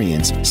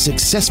experience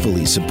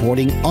successfully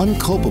supporting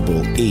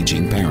uncopable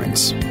aging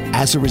parents.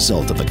 As a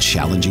result of a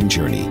challenging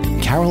journey,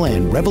 Carol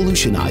Ann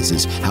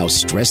revolutionizes how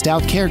stressed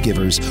out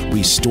caregivers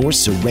restore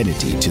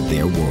serenity to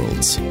their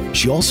worlds.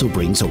 She also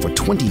brings over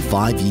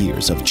 25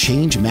 years of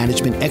change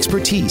management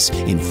expertise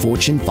in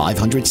Fortune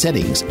 500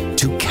 settings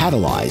to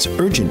catalyze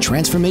urgent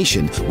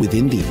transformation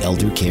within the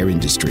elder care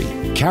industry.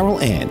 Carol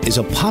Ann is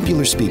a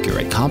popular speaker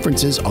at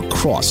conferences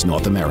across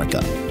North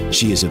America.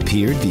 She has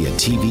appeared via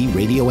TV,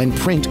 radio, and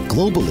print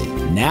globally.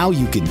 Now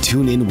you can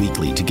tune in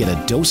weekly to get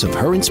a dose of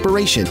her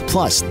inspiration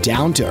plus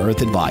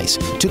down-to-earth advice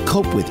to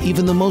cope with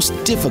even the most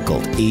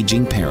difficult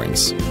aging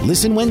parents.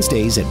 Listen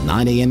Wednesdays at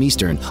 9 a.m.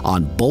 Eastern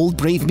on Bold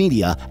Brave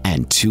Media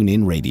and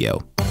TuneIn Radio.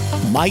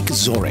 Mike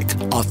Zorek,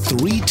 a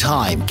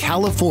 3-time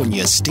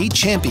California state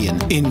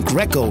champion in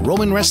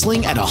Greco-Roman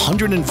wrestling at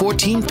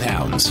 114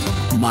 pounds.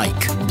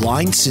 Mike,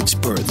 blind since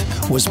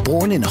birth, was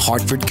born in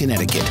Hartford,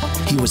 Connecticut.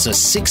 He was a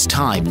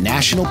 6-time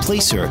national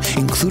placer,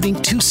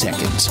 including 2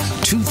 seconds,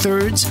 2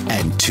 thirds,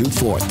 and 2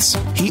 fourths.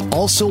 He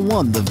also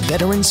won the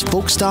Veterans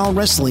Folk-Style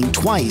Wrestling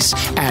twice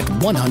at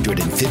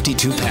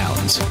 152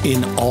 pounds.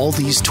 In all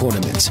these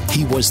tournaments,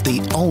 he was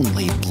the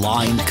only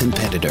blind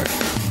competitor.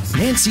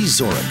 Nancy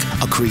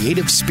Zorek, a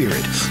creative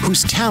spirit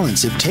whose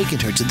talents have taken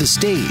her to the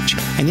stage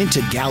and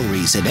into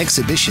galleries and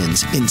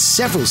exhibitions in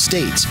several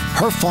states.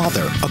 Her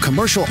father, a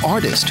commercial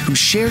artist who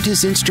shared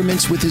his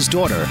instruments with his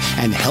daughter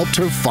and helped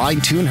her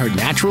fine-tune her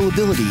natural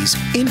abilities,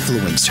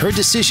 influenced her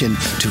decision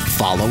to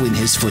follow in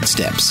his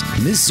footsteps.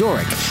 Ms.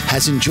 Zorek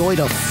has enjoyed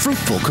a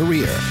fruitful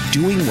career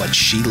doing what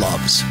she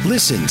loves.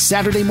 Listen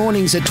Saturday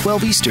mornings at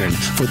 12 Eastern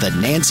for the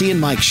Nancy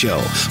and Mike Show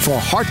for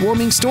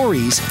heartwarming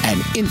stories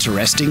and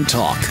interesting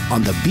talk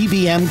on the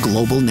BBM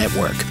Global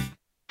Network.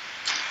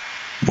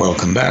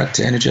 Welcome back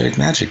to Energetic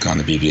Magic on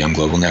the BBM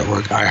Global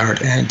Network,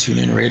 iHeart, and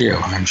TuneIn Radio.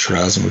 I'm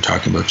Shiraz, and we're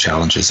talking about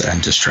challenges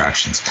and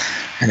distractions.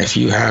 And if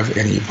you have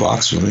any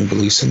blocks or limiting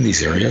beliefs in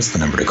these areas, the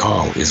number to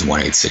call is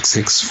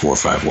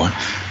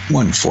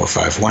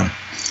 1-866-451-1451.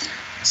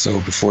 So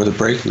before the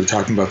break, we were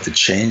talking about the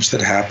change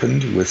that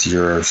happened with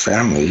your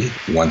family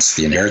once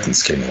the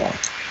inheritance came along.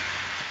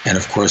 And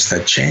of course,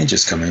 that change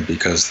is coming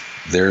because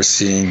they're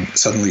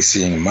suddenly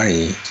seeing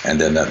money and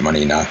then that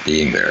money not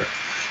being there.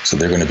 So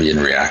they're going to be in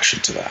reaction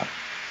to that.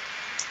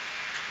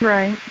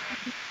 Right.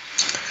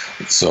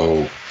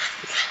 So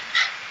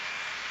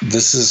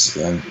this is,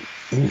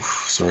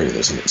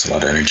 there's a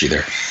lot of energy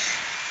there.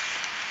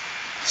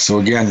 So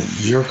again,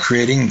 you're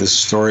creating the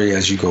story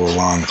as you go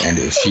along. And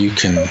if you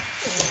can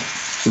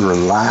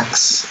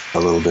relax a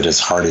little bit, as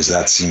hard as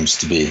that seems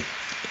to be,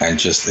 and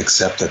just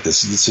accept that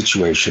this is the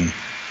situation,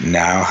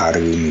 now how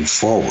do we move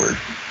forward?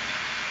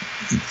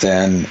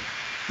 Then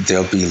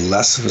there'll be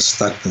less of a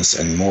stuckness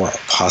and more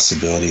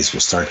possibilities will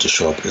start to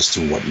show up as to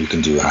what you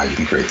can do and how you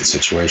can create the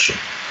situation.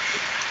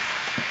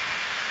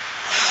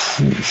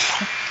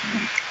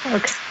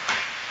 Okay.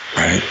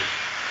 Right?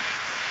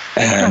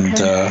 And,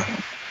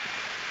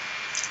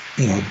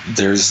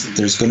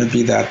 there's going to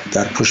be that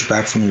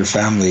pushback from your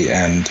family,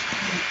 and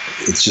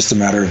it's just a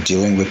matter of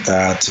dealing with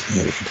that.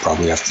 You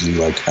probably have to do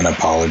like an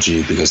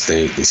apology because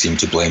they seem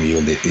to blame you,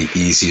 and the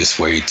easiest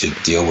way to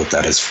deal with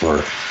that is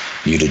for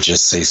you to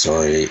just say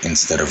sorry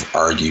instead of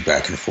argue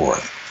back and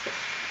forth,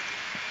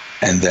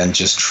 and then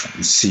just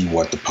see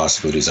what the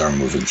possibilities are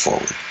moving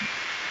forward.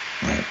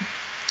 Right?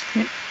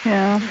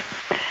 Yeah.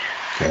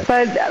 Okay.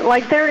 But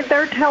like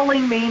they're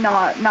telling me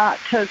not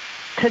to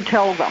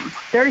tell them.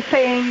 They're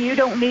saying you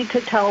don't need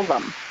to tell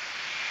them.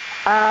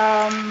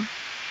 And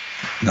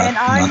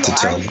I'm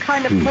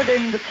kind of put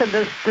into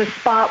this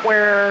spot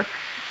where,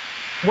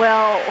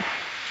 well,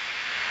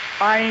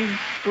 I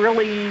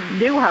really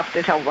do have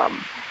to tell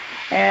them.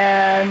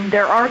 And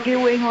they're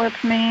arguing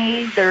with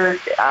me. They're,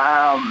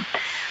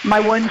 my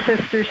one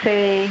sister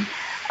said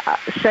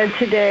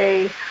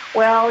today,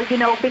 well,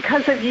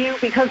 because of you,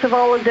 because of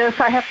all of this,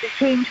 I have to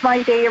change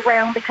my day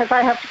around because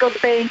I have to go to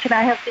the bank and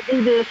I have to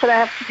do this and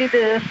I have to do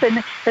this,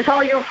 and it's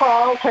all your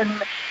fault.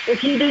 And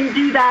if you didn't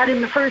do that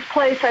in the first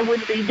place, I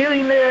wouldn't be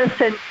doing this.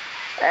 And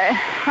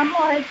I'm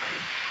like,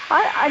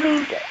 I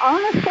mean,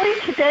 honestly,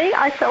 today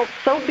I felt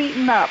so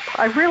beaten up.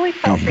 I really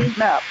felt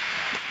beaten up.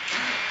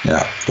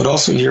 Yeah, but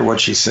also hear what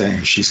she's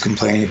saying. She's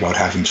complaining about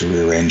having to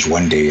rearrange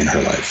one day in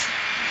her life.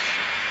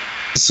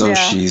 So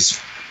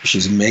she's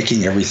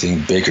making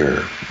everything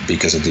bigger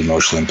because of the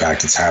emotional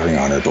impact it's having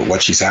on her. But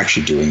what she's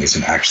actually doing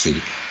isn't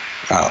actually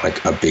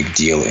like a big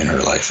deal in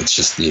her life. It's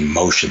just the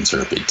emotions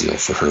are a big deal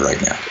for her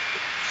right now.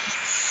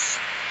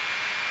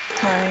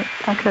 Right.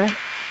 Okay.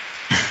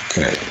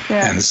 Okay.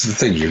 Yeah. And this is the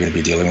thing, you're going to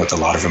be dealing with a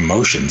lot of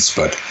emotions,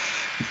 but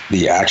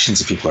the actions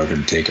that people are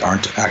going to take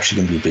aren't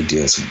actually going to be big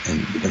deals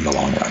in the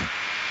long run.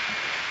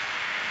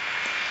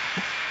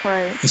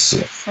 Right.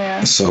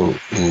 So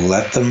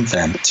let them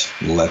vent,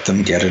 let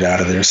them get it out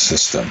of their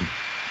system.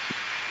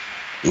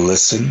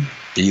 Listen,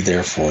 be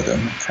there for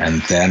them,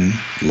 and then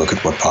look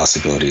at what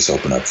possibilities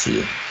open up for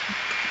you.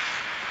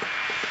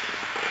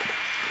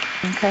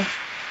 Okay.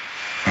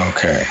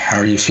 Okay. How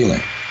are you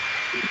feeling?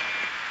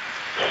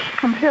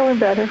 I'm feeling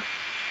better.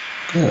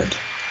 Good.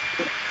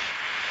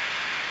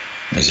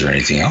 Is there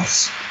anything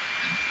else?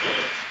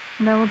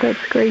 No,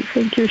 that's great.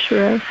 Thank you,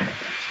 Shiraz.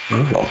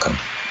 You're welcome.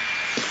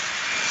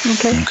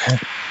 Okay. Okay.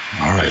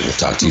 All right. We'll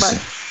talk to you Bye.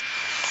 soon.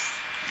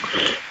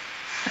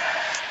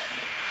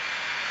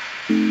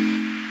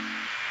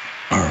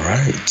 All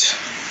right.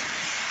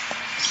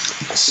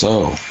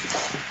 So,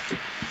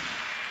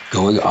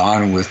 going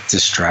on with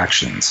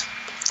distractions.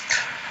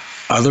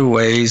 Other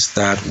ways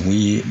that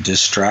we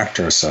distract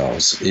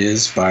ourselves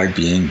is by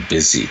being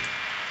busy.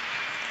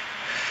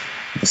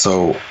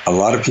 So a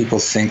lot of people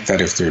think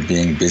that if they're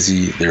being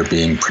busy, they're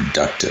being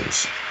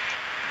productive.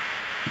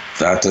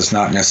 That does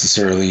not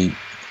necessarily,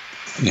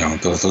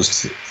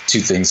 those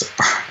two things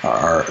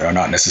are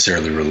not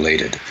necessarily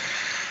related.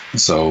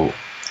 So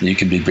you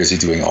can be busy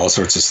doing all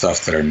sorts of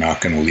stuff that are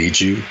not going to lead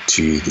you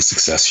to the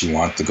success you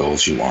want, the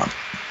goals you want.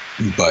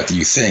 But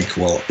you think,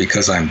 well,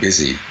 because I'm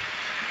busy,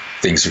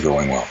 things are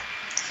going well.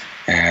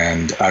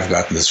 And I've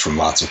gotten this from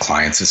lots of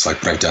clients. It's like,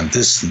 but I've done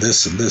this and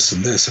this and this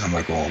and this. And I'm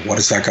like, well, what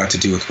has that got to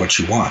do with what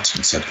you want? And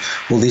he said,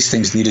 well, these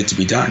things needed to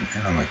be done.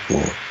 And I'm like,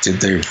 well,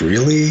 did they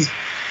really?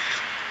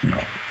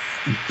 No,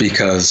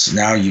 because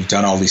now you've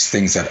done all these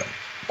things that,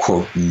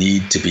 quote,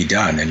 need to be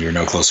done, and you're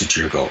no closer to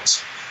your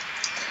goals.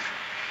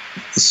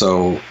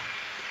 So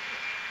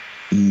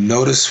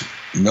notice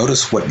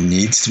what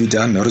needs to be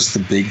done. Notice the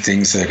big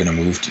things that are going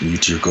to move you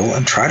to your goal,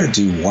 and try to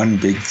do one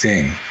big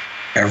thing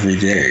every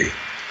day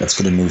that's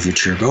going to move you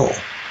to your goal,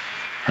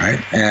 right?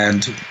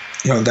 And,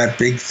 that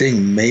big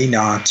thing may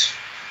not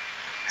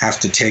have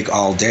to take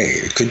all day.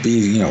 It could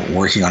be,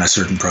 working on a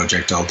certain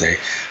project all day,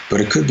 but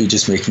it could be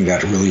just making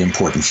that really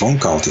important phone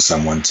call to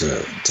someone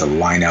to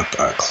line up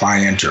a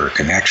client or a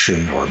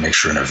connection or make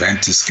sure an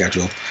event is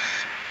scheduled.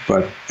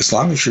 But as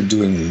long as you're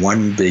doing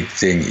one big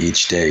thing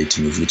each day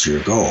to move you to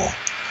your goal,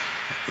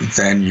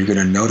 then you're going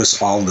to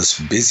notice all this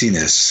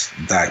busyness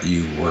that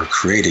you were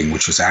creating,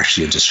 which was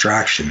actually a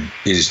distraction,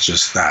 is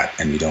just that,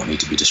 and you don't need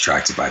to be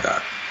distracted by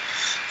that.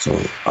 So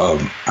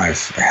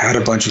I've had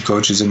a bunch of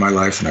coaches in my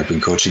life, and I've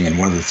been coaching, and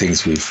one of the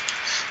things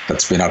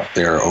that's been up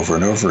there over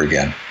and over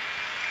again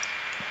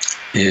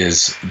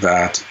is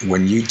that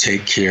when you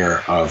take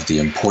care of the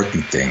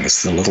important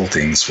things, the little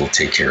things will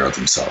take care of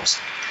themselves.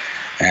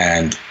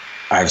 And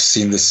I've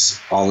seen this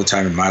all the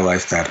time in my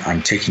life, that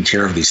I'm taking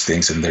care of these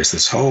things, and there's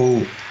this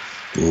whole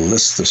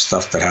list of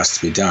stuff that has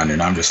to be done,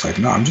 and I'm just like,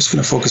 no, I'm just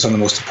going to focus on the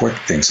most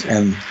important things,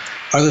 and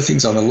other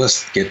things on the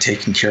list get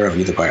taken care of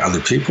either by other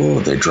people,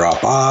 or they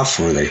drop off,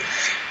 or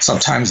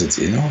sometimes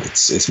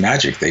it's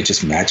magic, they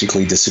just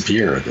magically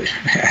disappear.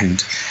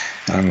 And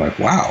I'm like,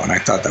 wow, and I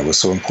thought that was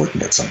so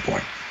important at some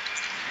point.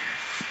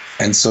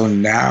 And so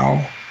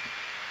now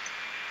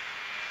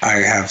I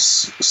have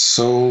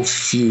so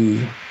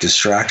few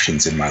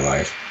distractions in my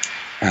life,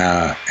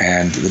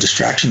 and the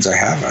distractions I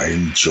have, I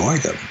enjoy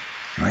them.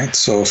 Right.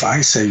 So if I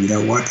say, you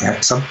know what,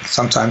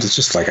 sometimes it's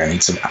just like, I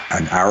need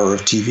an hour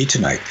of TV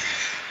tonight.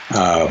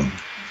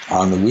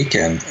 On the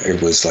weekend,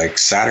 it was like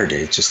Saturday.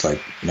 It's just like,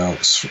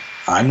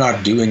 I'm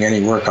not doing any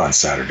work on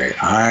Saturday.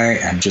 I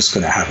am just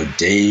going to have a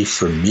day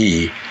for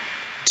me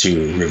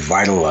to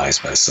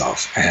revitalize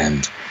myself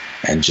and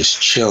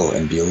just chill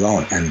and be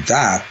alone. And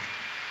that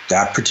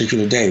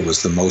particular day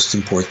was the most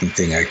important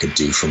thing I could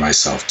do for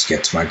myself to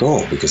get to my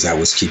goal, because that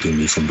was keeping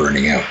me from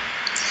burning out.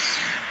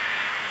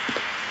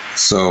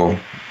 So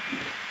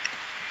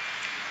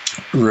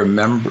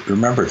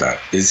remember that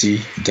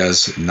busy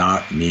does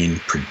not mean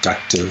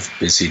productive.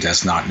 Busy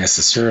does not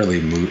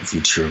necessarily move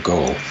you to your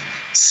goal.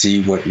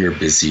 See what you're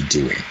busy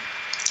doing.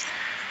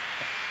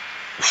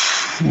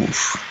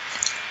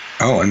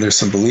 Oh, and there's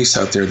some beliefs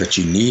out there that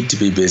you need to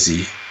be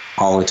busy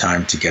all the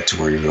time to get to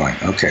where you're going.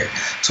 Okay,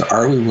 so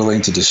are we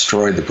willing to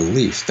destroy the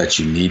belief that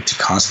you need to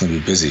constantly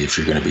be busy if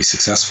you're going to be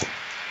successful?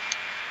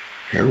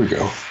 Here we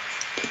go.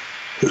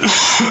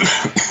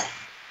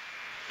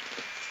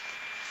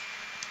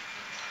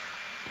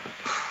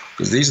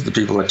 Because these are the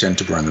people that tend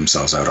to burn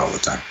themselves out all the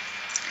time.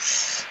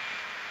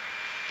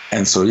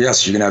 And so,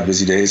 yes, you're going to have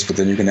busy days, but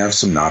then you're going to have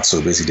some not so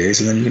busy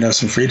days, and then you're going to have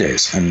some free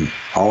days. And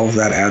all of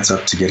that adds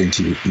up to getting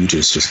you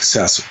to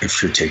success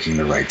if you're taking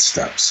the right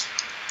steps.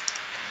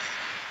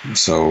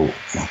 So,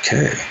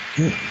 okay,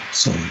 good.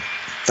 So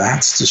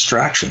that's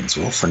distractions.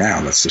 Well, for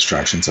now, that's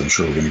distractions. I'm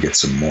sure we're going to get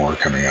some more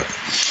coming up.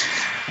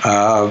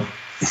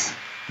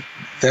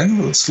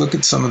 Then let's look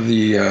at some of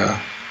the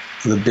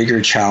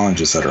bigger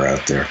challenges that are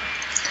out there.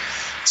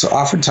 So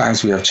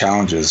oftentimes we have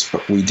challenges,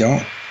 but we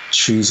don't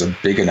choose a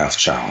big enough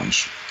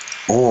challenge,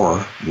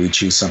 or we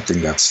choose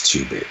something that's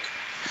too big.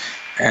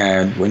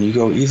 And when you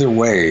go either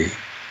way,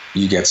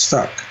 you get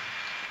stuck.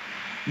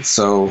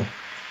 So,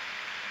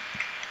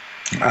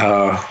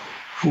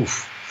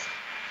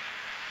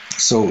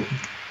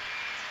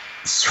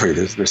 sorry,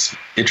 there's this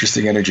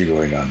interesting energy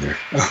going on there.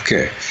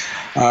 Okay,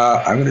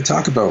 I'm going to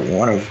talk about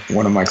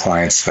one of my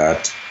clients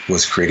that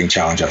was creating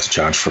challenge after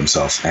challenge for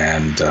himself,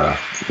 and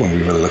when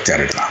we really looked at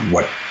it,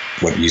 what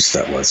use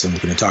that was, and we're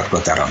going to talk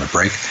about that on the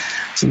break.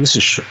 So this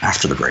is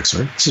after the break,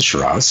 sorry. This is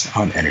Shiraz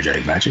on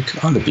Energetic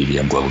Magic on the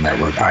BBM Global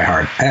Network,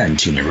 iHeart, and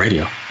TuneIn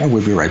Radio, and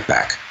we'll be right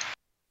back.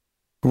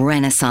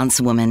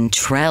 Renaissance woman,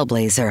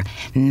 trailblazer,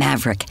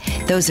 maverick.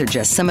 Those are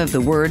just some of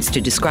the words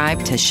to describe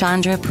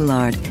Tashandra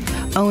Poulard,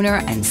 owner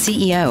and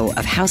CEO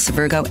of House of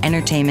Virgo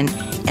Entertainment,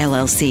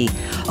 LLC,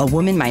 a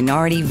woman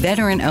minority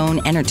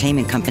veteran-owned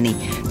entertainment company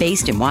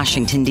based in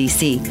Washington,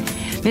 D.C.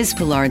 Ms.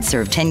 Poulard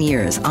served 10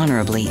 years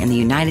honorably in the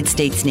United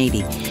States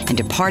Navy and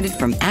departed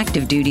from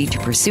active duty to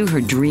pursue her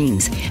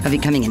dreams of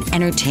becoming an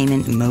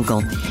entertainment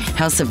mogul.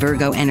 House of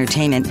Virgo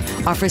Entertainment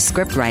offers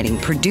script writing,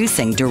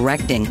 producing,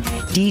 directing,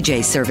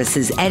 DJ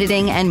services,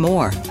 editing, and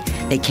more.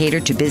 They cater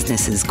to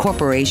businesses,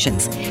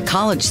 corporations,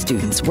 college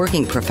students,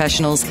 working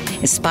professionals,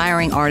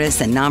 aspiring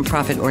artists, and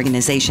nonprofit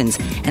organizations,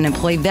 and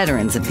employ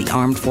veterans of the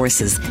armed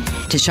forces.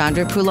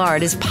 Tashandra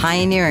Poulard is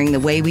pioneering the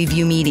way we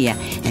view media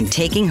and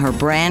taking her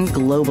brand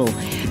global.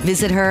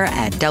 Visit her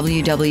at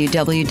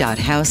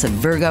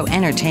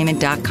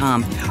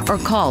www.houseofvirgoentertainment.com or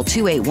call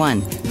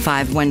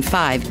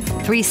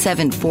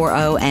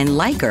 281-515-3740 and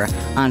like her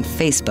on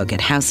Facebook at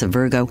House of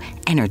Virgo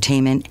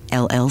Entertainment,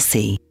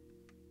 LLC.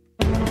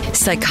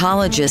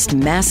 Psychologist,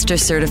 master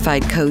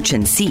certified coach,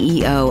 and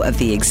CEO of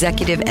the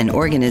executive and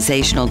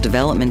organizational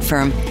development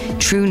firm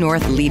True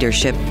North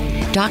Leadership,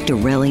 Dr.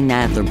 Relly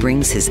Nadler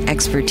brings his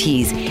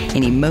expertise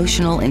in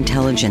emotional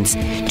intelligence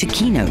to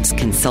Keynotes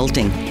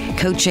Consulting,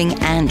 coaching,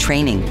 and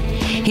training.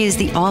 He is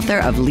the author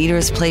of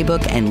Leader's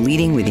Playbook and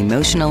Leading with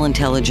Emotional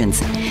Intelligence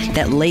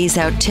that lays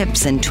out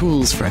tips and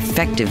tools for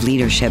effective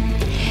leadership.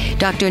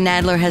 Dr.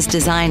 Nadler has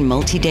designed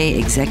multi-day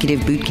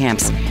executive boot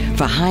camps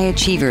for high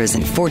achievers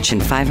in Fortune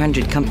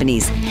 500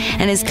 companies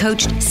and has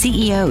coached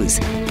CEOs,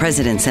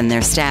 presidents, and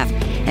their staff,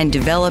 and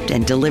developed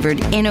and delivered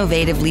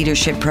innovative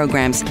leadership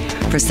programs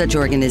for such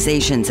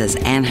organizations as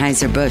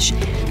Anheuser-Busch,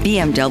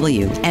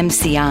 BMW,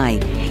 MCI,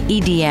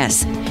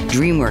 EDS,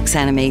 DreamWorks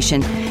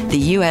Animation, the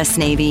U.S.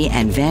 Navy,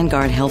 and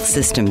Vanguard Health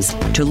Systems.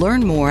 To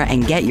learn more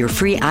and get your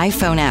free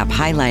iPhone app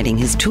highlighting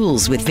his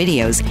tools with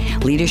videos,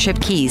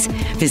 leadership keys,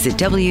 visit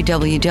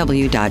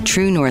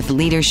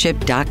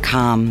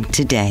www.truenorthleadership.com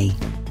today.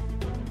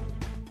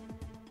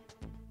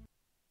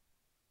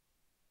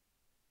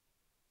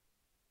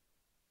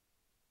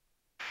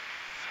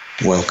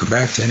 Welcome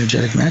back to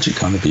Energetic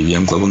Magic on the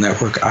BBM Global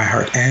Network,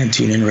 iHeart, and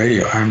TuneIn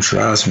Radio. I'm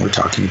Shiraz, and we're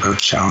talking about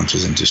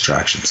challenges and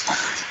distractions.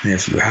 And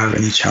if you have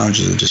any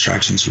challenges or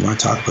distractions you want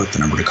to talk about, the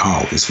number to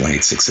call is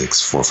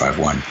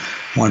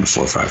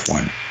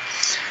 1-866-451-1451.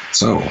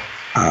 So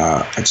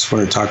I just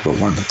wanted to talk about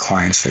one of the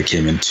clients that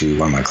came into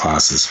one of my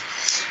classes.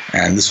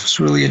 And this was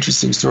a really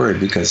interesting story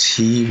because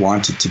he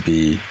wanted to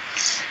be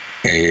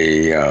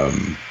a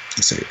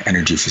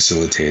energy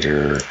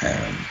facilitator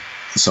and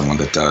someone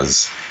that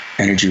does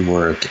energy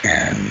work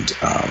and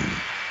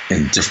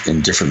in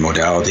different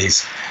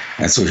modalities.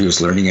 And so he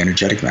was learning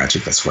energetic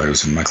magic. That's why he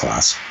was in my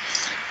class.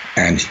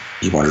 And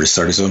he wanted to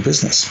start his own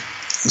business.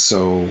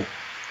 So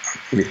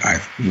we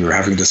were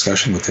having a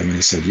discussion with him, and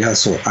he said, yeah,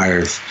 so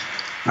I've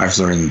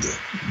learned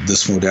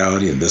this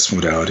modality and this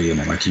modality.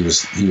 And like he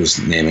was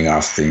naming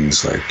off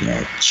things like,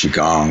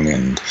 Qigong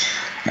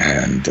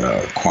and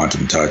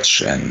quantum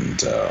touch and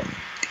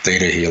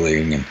theta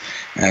healing.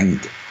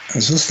 And I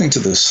was listening to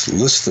this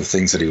list of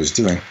things that he was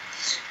doing,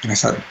 and I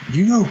thought,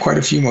 you know quite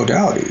a few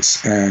modalities.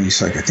 And he's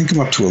like, I think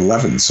I'm up to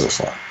 11 so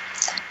far.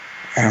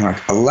 And I'm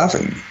like,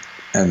 11?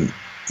 And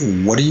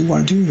what do you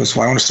want to do? He goes,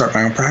 well, I want to start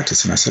my own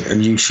practice. And I said,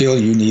 and you feel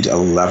you need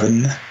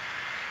 11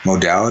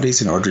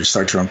 modalities in order to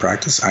start your own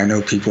practice? I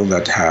know people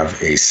that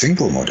have a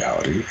single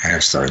modality and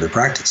have started their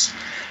practice.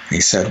 And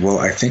he said, well,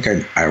 I think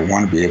I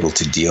want to be able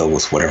to deal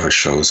with whatever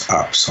shows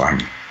up. So I'm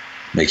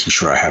making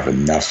sure I have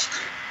enough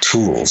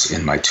tools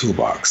in my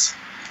toolbox.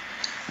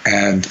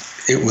 And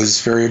it was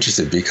very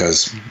interesting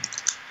because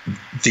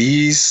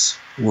these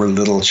were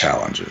little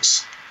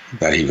challenges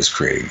that he was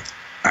creating.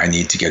 I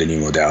need to get a new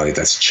modality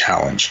that's a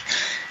challenge.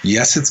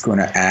 Yes, it's going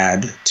to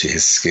add to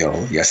his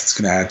skill. Yes, it's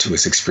going to add to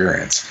his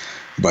experience,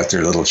 but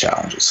they're little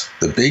challenges.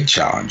 The big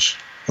challenge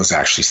was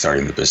actually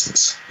starting the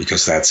business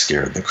because that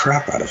scared the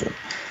crap out of him.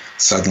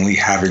 Suddenly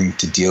having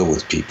to deal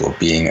with people,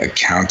 being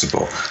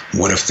accountable.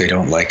 What if they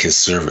don't like his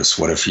service?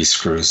 What if he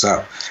screws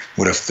up?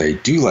 What if they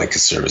do like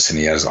his service and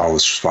he has all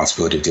this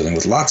responsibility of dealing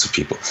with lots of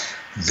people?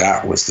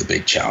 That was the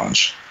big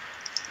challenge.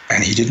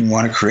 And he didn't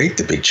want to create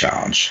the big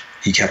challenge.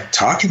 He kept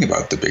talking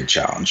about the big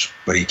challenge,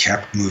 but he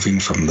kept moving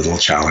from little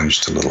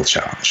challenge to little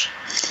challenge.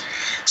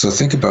 So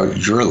think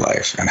about your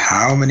life and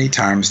how many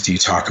times do you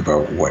talk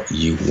about what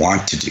you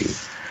want to do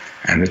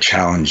and the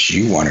challenge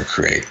you want to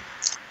create.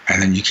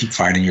 And then you keep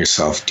finding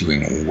yourself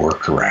doing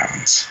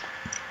workarounds.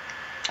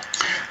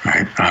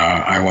 Right?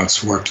 I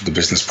once worked with a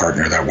business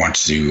partner that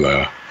wanted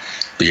to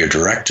be a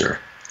director.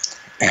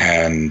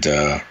 And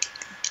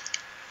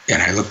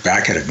I look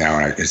back at it now,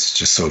 and it's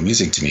just so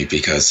amusing to me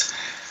because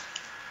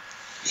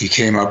he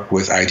came up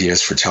with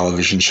ideas for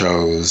television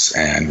shows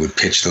and would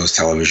pitch those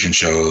television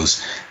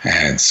shows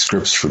and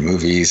scripts for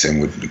movies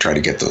and would try to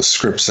get those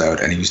scripts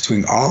out. And he was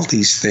doing all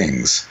these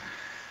things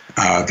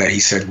that he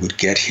said would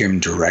get him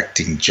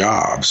directing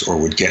jobs or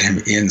would get him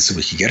in so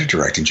he could get a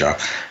directing job.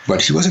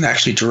 But he wasn't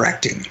actually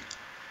directing.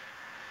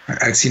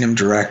 I'd seen him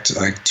direct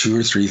like 2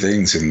 or 3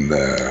 things in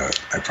the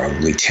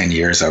probably 10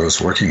 years I was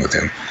working with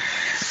him.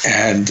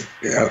 And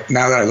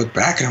now that I look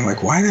back, and I'm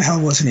like, why the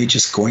hell wasn't he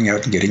just going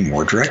out and getting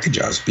more directing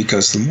jobs?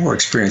 Because the more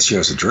experience you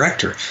have as a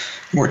director,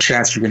 the more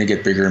chance you're going to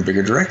get bigger and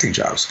bigger directing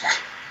jobs.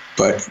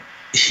 But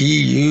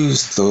he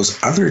used those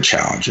other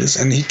challenges,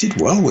 and he did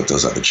well with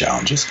those other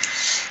challenges,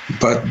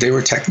 but they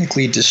were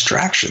technically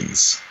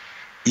distractions,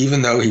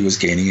 even though he was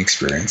gaining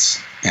experience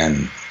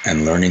and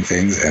learning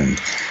things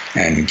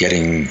and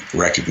getting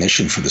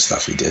recognition for the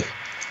stuff he did.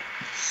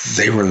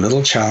 They were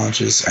little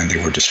challenges and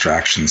they were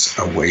distractions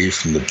away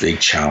from the big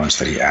challenge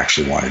that he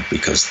actually wanted,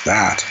 because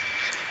that,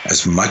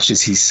 as much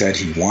as he said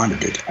he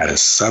wanted it, at a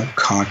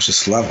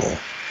subconscious level,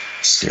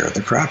 scared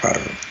the crap out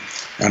of him.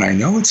 And I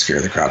know it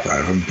scared the crap out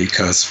of him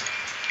because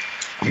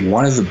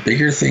one of the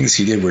bigger things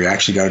he did where he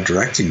actually got a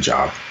directing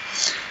job,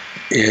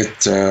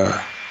 it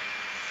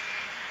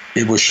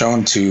was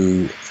shown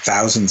to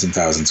thousands and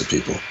thousands of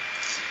people.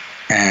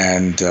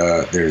 And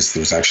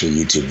there's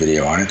actually a YouTube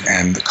video on it,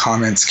 and the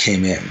comments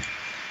came in.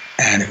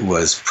 And it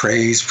was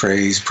praise,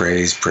 praise,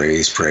 praise,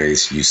 praise,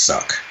 praise, you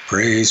suck.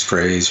 Praise,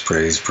 praise,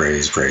 praise,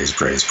 praise, praise,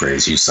 praise,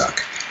 praise, you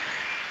suck.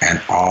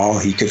 And all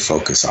he could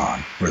focus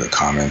on were the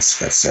comments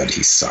that said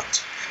he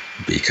sucked,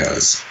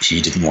 because he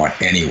didn't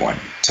want anyone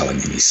telling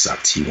him he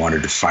sucked. He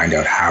wanted to find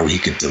out how he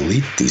could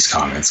delete these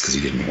comments because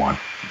he didn't want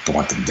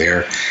them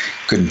there.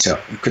 Couldn't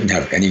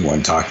have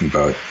anyone talking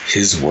about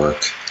his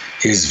work,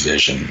 his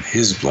vision,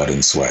 his blood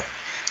and sweat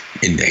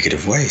in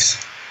negative ways.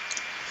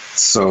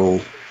 So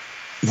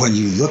when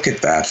you look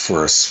at that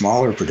for a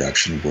smaller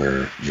production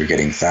where you're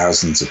getting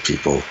thousands of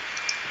people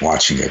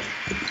watching it,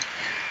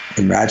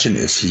 imagine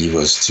if he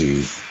was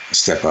to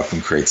step up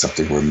and create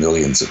something where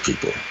millions of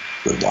people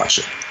would watch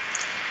it,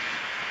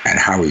 and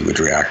how he would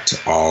react to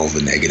all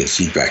the negative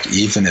feedback,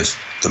 even if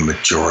the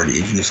majority,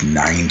 even if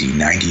 90,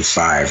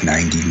 95,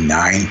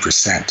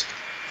 99%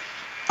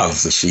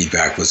 of the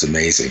feedback was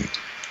amazing.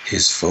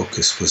 His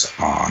focus was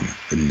on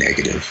the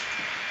negative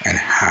and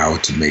how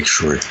to make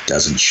sure it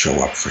doesn't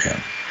show up for him.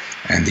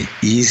 And the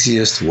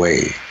easiest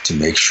way to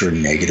make sure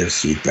negative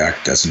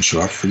feedback doesn't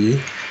show up for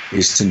you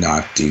is to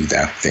not do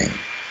that thing.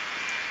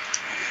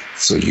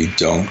 So you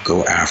don't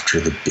go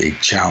after the big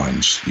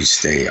challenge, you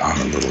stay on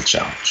the little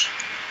challenge.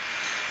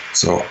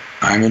 So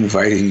I'm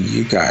inviting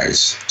you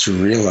guys to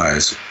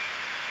realize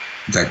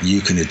that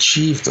you can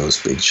achieve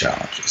those big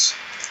challenges.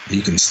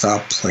 You can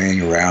stop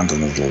playing around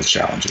on the little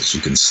challenges.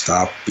 You can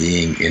stop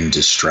being in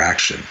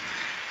distraction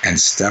and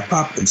step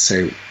up and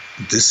say,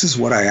 this is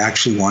what I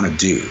actually want to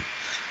do.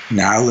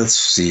 Now let's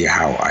see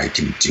how I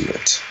can do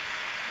it.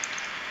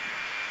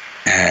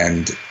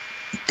 And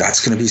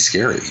that's going to be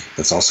scary.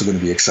 That's also going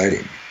to be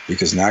exciting,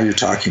 because now you're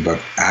talking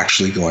about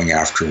actually going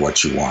after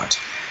what you want,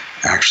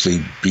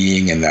 actually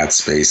being in that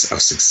space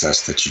of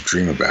success that you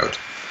dream about.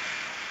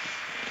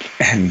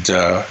 And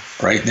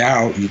right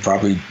now, you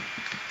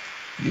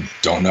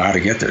don't know how to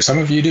get there. Some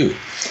of you do.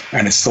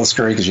 And it's still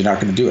scary because you're not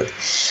going to do it.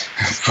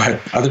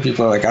 But other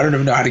people are like, I don't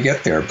even know how to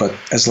get there. But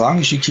as long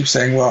as you keep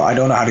saying, well, I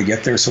don't know how to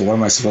get there, so what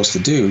am I supposed to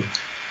do?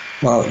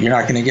 Well, you're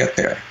not going to get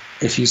there.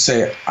 If you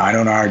say, I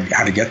don't know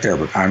how to get there,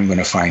 but I'm going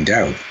to find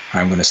out,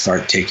 I'm going to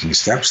start taking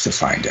steps to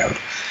find out,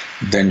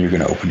 then you're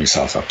going to open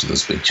yourself up to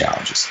those big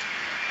challenges.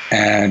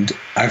 And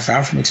I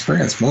found from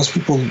experience, most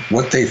people,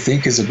 what they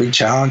think is a big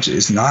challenge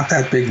is not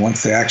that big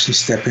once they actually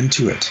step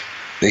into it.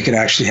 They can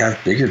actually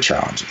have bigger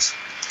challenges.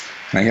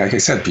 And like I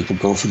said, people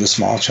go for the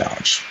small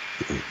challenge.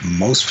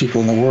 Most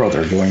people in the world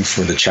are going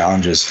for the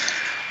challenges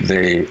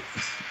they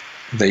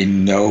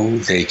know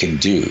they can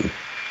do,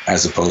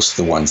 as opposed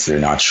to the ones they're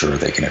not sure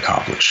they can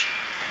accomplish.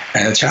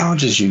 And the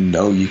challenges you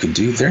know you can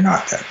do, they're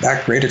not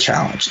that great a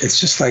challenge. It's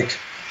just like,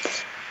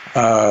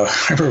 I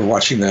remember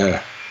watching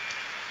the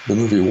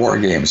movie War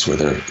Games, where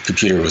the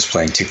computer was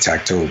playing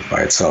tic-tac-toe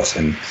by itself.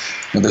 And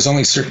there's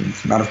only a certain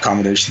amount of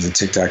combinations in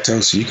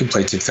tic-tac-toe, so you can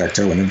play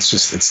tic-tac-toe, and it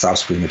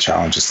stops being a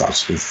challenge.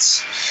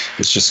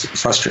 It's just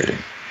frustrating.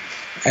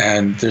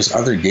 And there's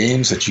other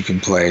games that you can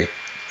play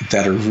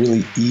that are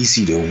really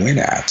easy to win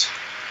at,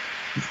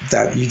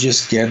 that you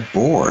just get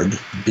bored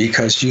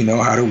because you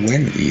know how to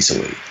win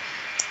easily,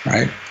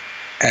 right?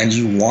 And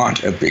you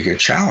want a bigger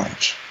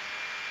challenge.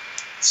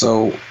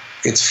 So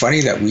it's funny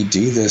that we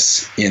do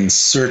this in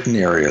certain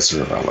areas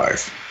of our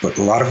life, but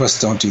a lot of us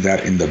don't do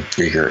that in the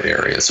bigger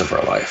areas of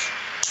our life.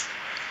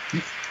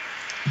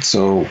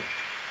 So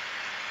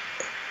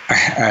I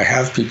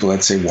have people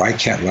that say, why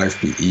can't life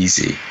be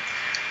easy?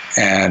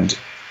 And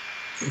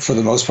for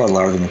the most part, a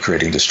lot of them are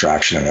creating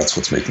distraction, and that's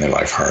what's making their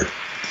life hard.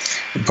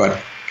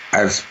 But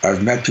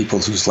I've met people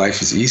whose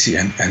life is easy,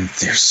 and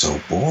they're so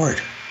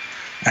bored.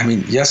 I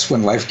mean, yes,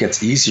 when life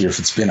gets easier, if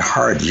it's been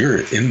hard,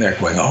 you're in there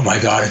going, oh my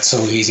God, it's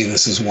so easy.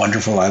 This is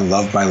wonderful. I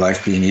love my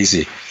life being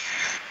easy.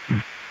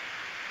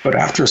 But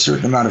after a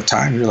certain amount of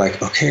time, you're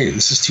like, okay,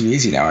 this is too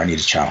easy now. I need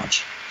a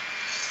challenge.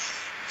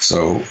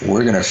 So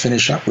we're going to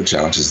finish up with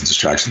challenges and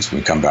distractions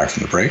when we come back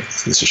from the break.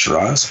 This is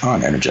Shiraz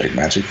on Energetic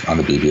Magic on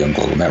the BBM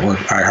Global Network,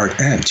 iHeart,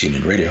 and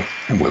TuneIn Radio.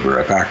 And we'll be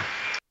right back.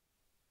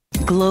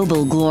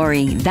 Global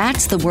Glory.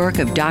 That's the work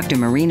of Dr.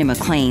 Marina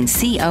McLean,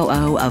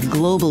 COO of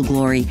Global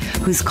Glory,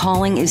 whose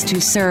calling is to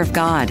serve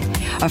God.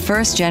 A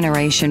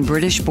first-generation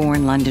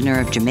British-born Londoner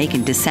of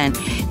Jamaican descent,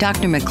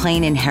 Dr.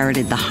 McLean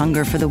inherited the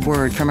hunger for the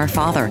Word from her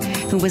father,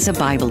 who was a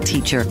Bible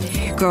teacher.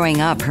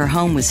 Growing up, her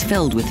home was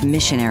filled with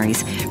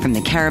missionaries from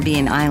the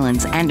Caribbean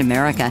islands and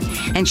America,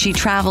 and she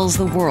travels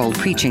the world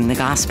preaching the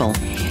gospel.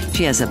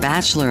 She has a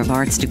Bachelor of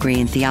Arts degree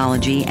in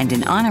theology and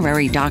an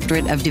honorary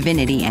doctorate of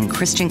divinity and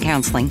Christian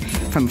counseling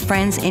from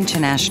Friends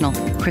International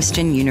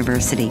Christian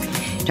University.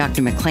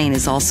 Dr. McLean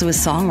is also a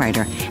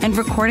songwriter and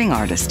recording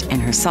artist,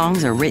 and her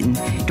songs are written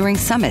during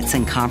summits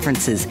and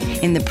conferences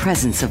in the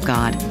presence of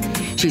God.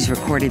 She's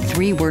recorded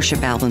 3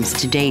 worship albums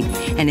to date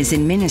and is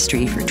in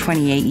ministry for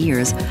 28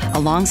 years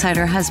alongside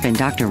her husband,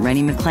 Dr.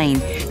 Rennie McLean,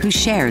 who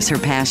shares her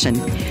passion.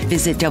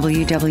 Visit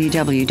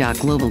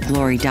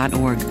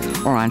www.globalglory.org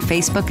or on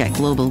Facebook at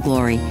Global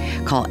Glory.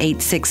 Call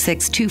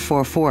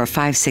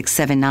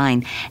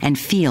 866-244-5679 and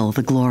feel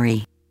the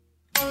glory.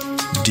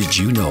 Did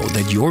you know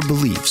that your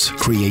beliefs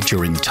create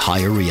your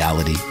entire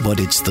reality, but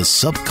it's the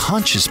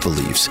subconscious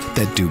beliefs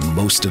that do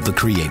most of the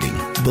creating?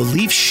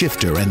 Belief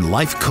shifter and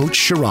life coach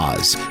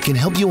Shiraz can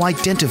help you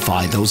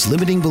identify those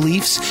limiting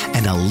beliefs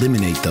and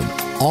eliminate them,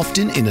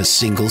 often in a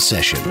single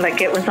session.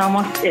 Like it was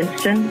almost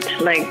instant,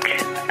 like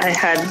I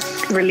had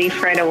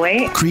relief right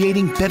away.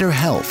 Creating better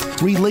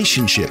health,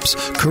 relationships,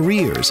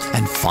 careers,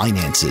 and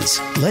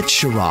finances. Let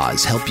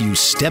Shiraz help you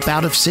step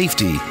out of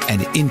safety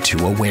and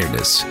into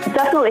awareness.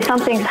 Definitely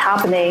something's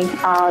happening.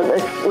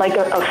 It's like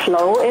a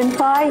flow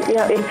inside. You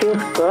know, it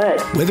feels good.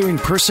 Whether in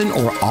person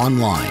or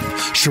online,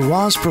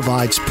 Shiraz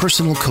provides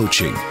personal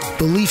coaching,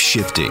 belief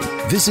shifting.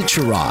 Visit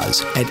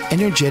Shiraz at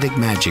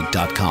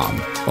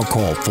energeticmagic.com or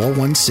call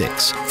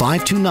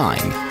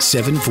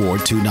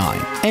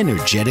 416-529-7429.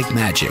 Energetic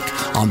Magic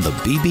on the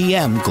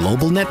BBM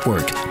Global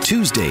Network,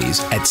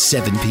 Tuesdays at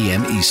 7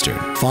 p.m. Eastern.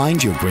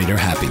 Find your greater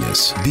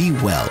happiness. Be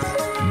well.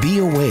 Be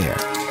aware.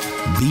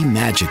 Be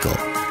magical.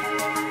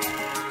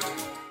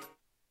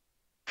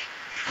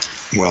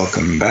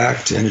 Welcome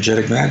back to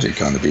Energetic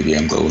Magic on the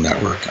BBM Global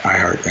Network,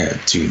 iHeart, and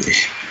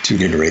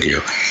TuneIn Radio.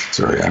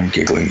 Sorry, I'm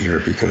giggling here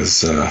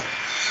because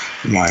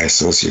my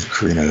associate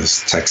Karina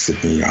has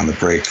texted me on the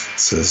break. It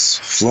says,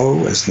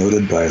 flow, as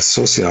noted by a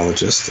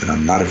sociologist, and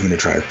I'm not even going to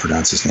try to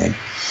pronounce his name,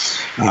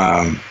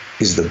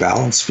 is the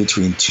balance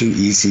between too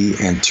easy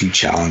and too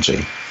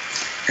challenging.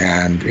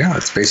 And yeah,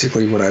 it's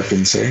basically what I've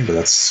been saying, but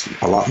that's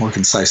a lot more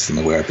concise than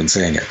the way I've been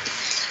saying it.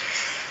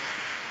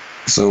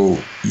 So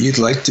you'd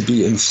like to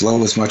be in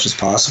flow as much as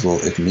possible.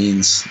 It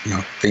means,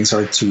 things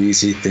aren't too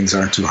easy, things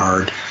aren't too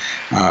hard.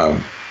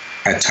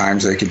 At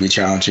times they can be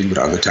challenging, but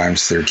other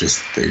times they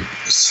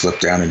slip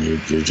down and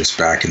you're just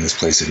back in this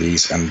place of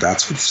ease. And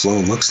that's what flow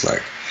looks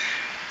like.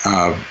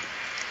 I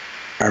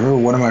remember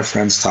one of my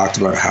friends talked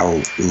about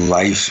how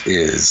life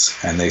is,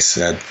 and they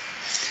said,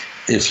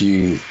 if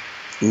you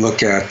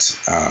look at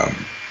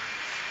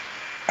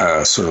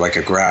sort of like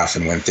a graph,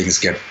 and when things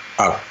get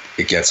up,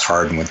 it gets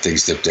hard, and when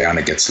things dip down,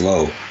 it gets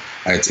low,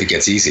 it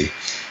gets easy,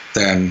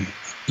 then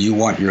you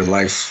want your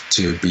life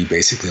to be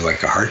basically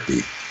like a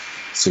heartbeat.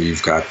 So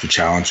you've got your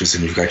challenges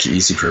and you've got your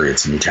easy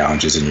periods, and your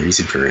challenges and your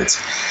easy periods.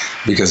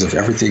 Because if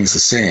everything's the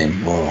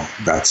same, well,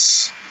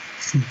 that's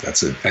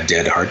a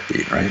dead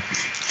heartbeat, right?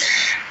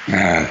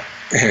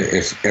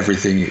 If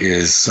everything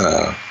is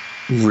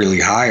really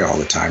high all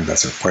the time,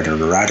 that's quite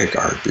an erratic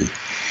heartbeat.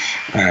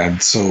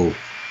 And so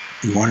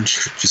you want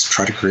to just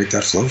try to create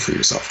that flow for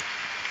yourself.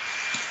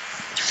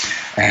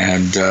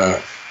 And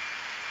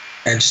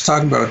just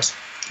talking about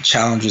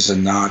challenges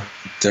and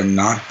them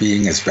not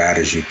being as bad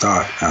as you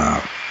thought.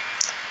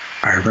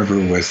 I remember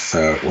with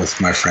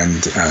my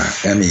friend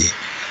Emmy,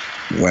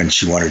 when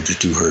she wanted to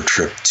do her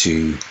trip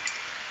to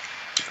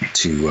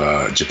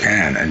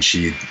Japan, and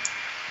she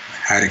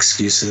had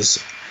excuses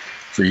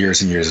for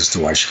years and years as to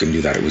why she couldn't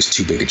do that. It was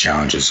too big a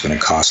challenge. It was going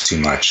to cost too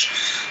much.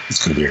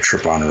 It's going to be a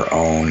trip on her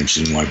own, and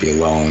she didn't want to be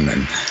alone.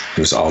 And there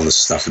was all this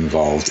stuff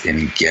involved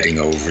in getting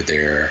over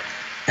there,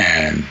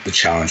 and the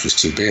challenge was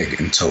too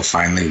big, until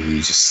finally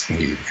we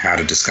had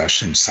a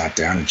discussion, sat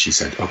down, and she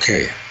said,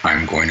 okay,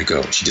 I'm going to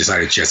go. She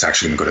decided she was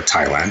actually going to go to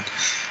Thailand,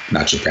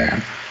 not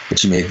Japan, but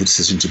she made the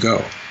decision to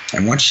go.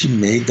 And once she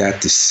made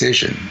that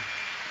decision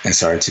and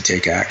started to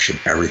take action,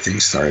 everything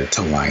started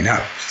to line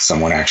up.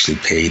 Someone actually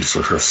paid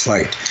for her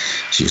flight.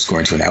 She was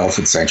going to an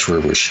elephant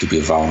sanctuary where she could be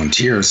a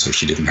volunteer, so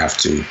she didn't have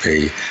to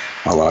pay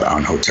a lot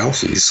on hotel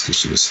fees because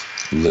she was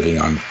living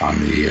on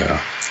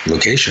the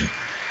location.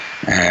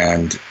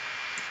 And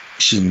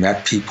she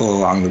met people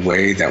along the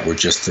way that were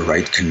just the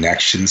right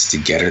connections to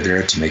get her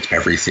there, to make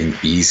everything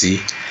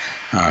easy.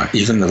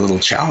 Even the little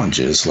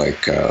challenges,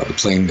 like the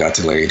plane got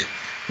delayed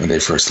when they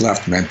first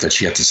left, meant that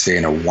she had to stay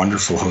in a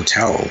wonderful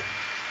hotel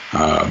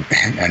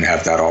and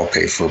have that all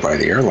paid for by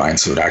the airline.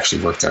 So it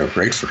actually worked out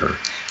great for her.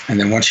 And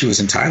then once she was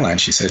in Thailand,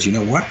 she said, you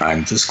know what,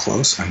 I'm this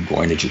close, I'm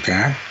going to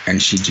Japan.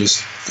 And she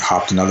just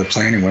hopped another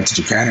plane and went to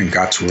Japan and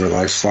got to her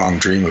lifelong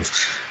dream of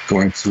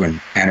going to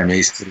an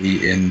anime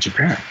city in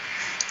Japan.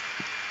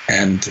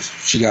 And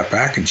she got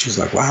back and she was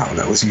like, wow,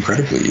 that was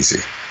incredibly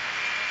easy.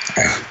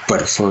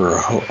 But for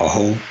a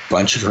whole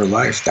bunch of her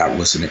life, that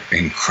was an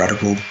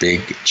incredible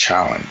big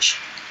challenge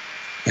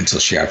until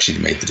she actually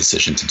made the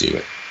decision to do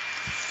it.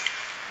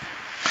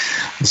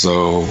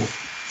 So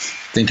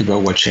think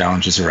about what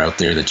challenges are out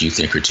there that you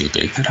think are too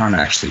big that aren't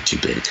actually too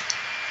big.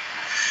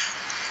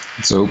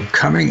 So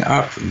coming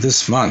up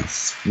this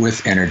month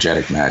with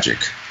Energetic Magic,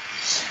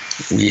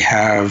 we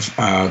have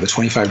the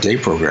 25-day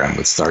program,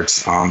 which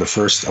starts on the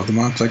 1st of the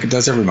month, like it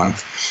does every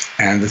month.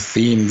 And the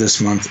theme this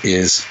month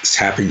is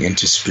tapping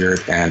into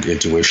spirit and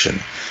intuition.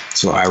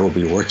 So I will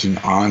be working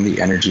on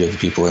the energy of the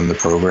people in the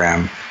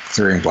program,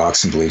 clearing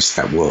blocks and beliefs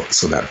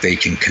so that they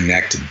can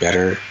connect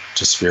better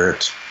to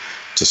spirit,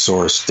 to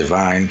source,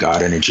 divine,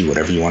 God energy,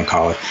 whatever you want to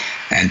call it,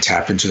 and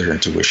tap into their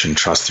intuition,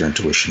 trust their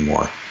intuition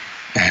more.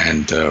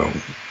 And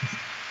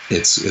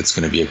it's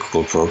going to be a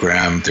cool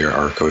program. There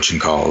are coaching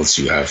calls.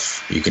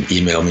 You can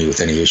email me with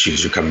any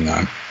issues you're coming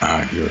up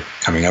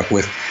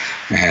with,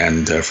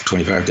 and for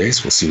 25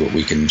 days, we'll see what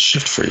we can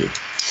shift for you.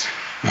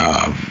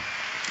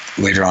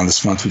 Later on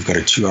this month, we've got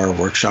a 2-hour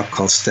workshop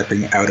called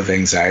Stepping Out of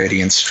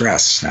Anxiety and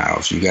Stress. Now,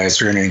 if you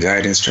guys are in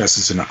anxiety and stress,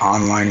 it's an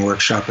online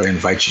workshop. I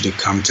invite you to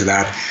come to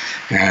that,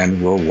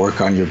 and we'll work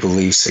on your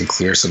beliefs and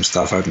clear some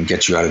stuff out and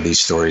get you out of these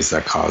stories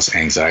that cause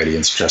anxiety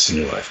and stress in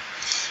your life.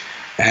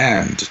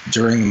 And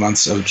during the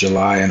months of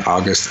July and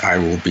August, I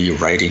will be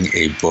writing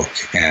a book,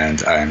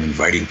 and I'm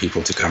inviting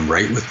people to come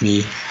write with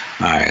me.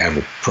 I have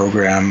a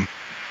program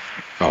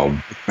called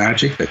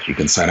Magic that you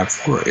can sign up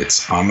for.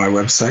 It's on my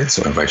website,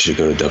 so I invite you to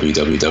go to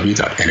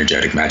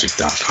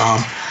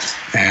www.energeticmagic.com.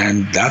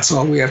 And that's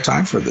all we have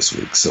time for this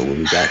week. So we'll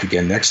be back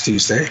again next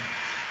Tuesday.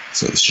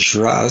 So this is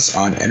Shiraz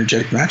on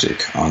Energetic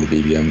Magic on the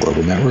BBM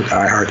Global Network,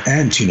 iHeart,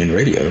 and TuneIn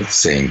Radio,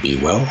 saying be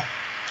well,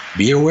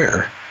 be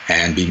aware,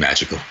 and be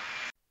magical.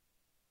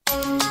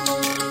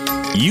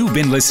 You've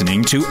been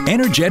listening to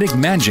Energetic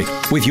Magic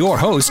with your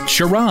host,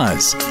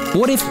 Shiraz.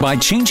 What if by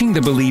changing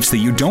the beliefs that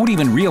you don't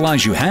even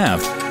realize you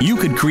have, you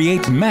could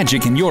create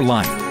magic in your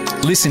life?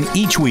 Listen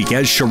each week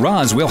as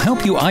Shiraz will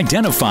help you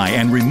identify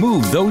and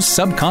remove those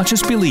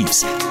subconscious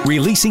beliefs,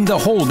 releasing the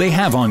hold they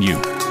have on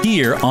you,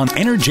 here on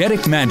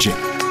Energetic Magic.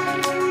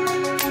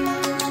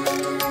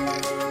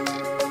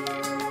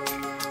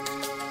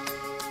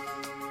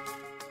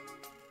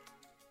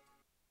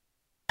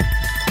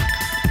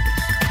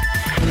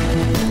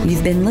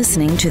 You've been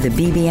listening to the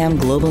BBM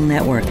Global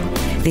Network.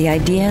 The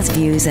ideas,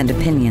 views, and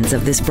opinions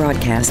of this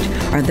broadcast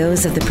are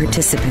those of the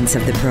participants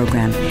of the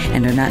program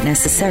and are not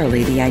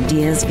necessarily the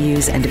ideas,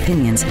 views, and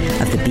opinions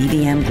of the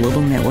BBM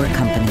Global Network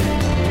Company.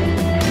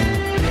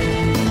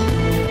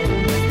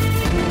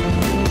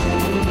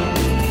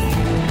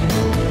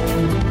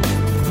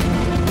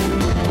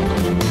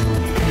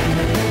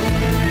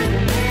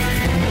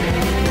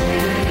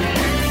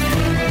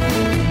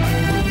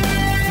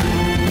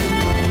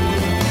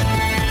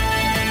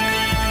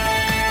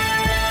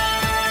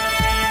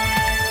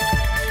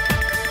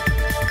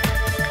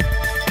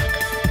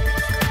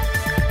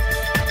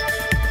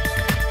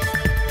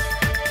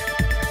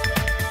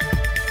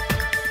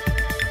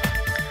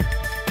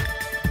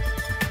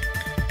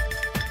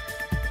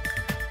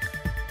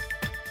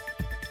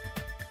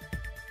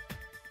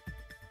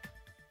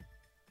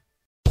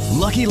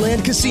 Lucky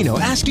Land Casino,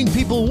 asking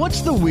people,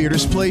 what's the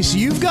weirdest place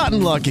you've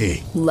gotten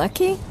lucky?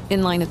 Lucky?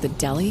 In line at the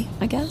deli,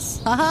 I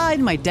guess? Aha,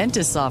 in my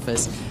dentist's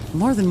office.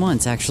 More than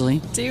once,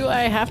 actually. Do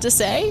I have to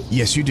say?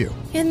 Yes, you do.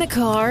 In the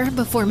car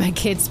before my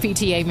kids'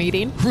 PTA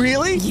meeting.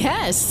 Really?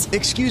 Yes.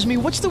 Excuse me,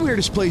 what's the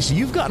weirdest place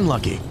you've gotten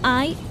lucky?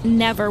 I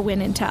never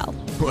win and tell.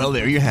 Well,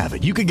 there you have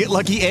it. You can get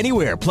lucky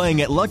anywhere,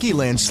 playing at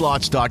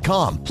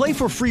LuckyLandSlots.com. Play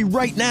for free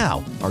right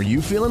now. Are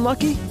you feeling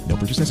lucky? No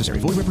purchase necessary.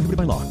 Void where prohibited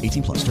by law.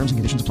 18+. Terms and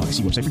conditions apply.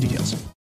 See website for details.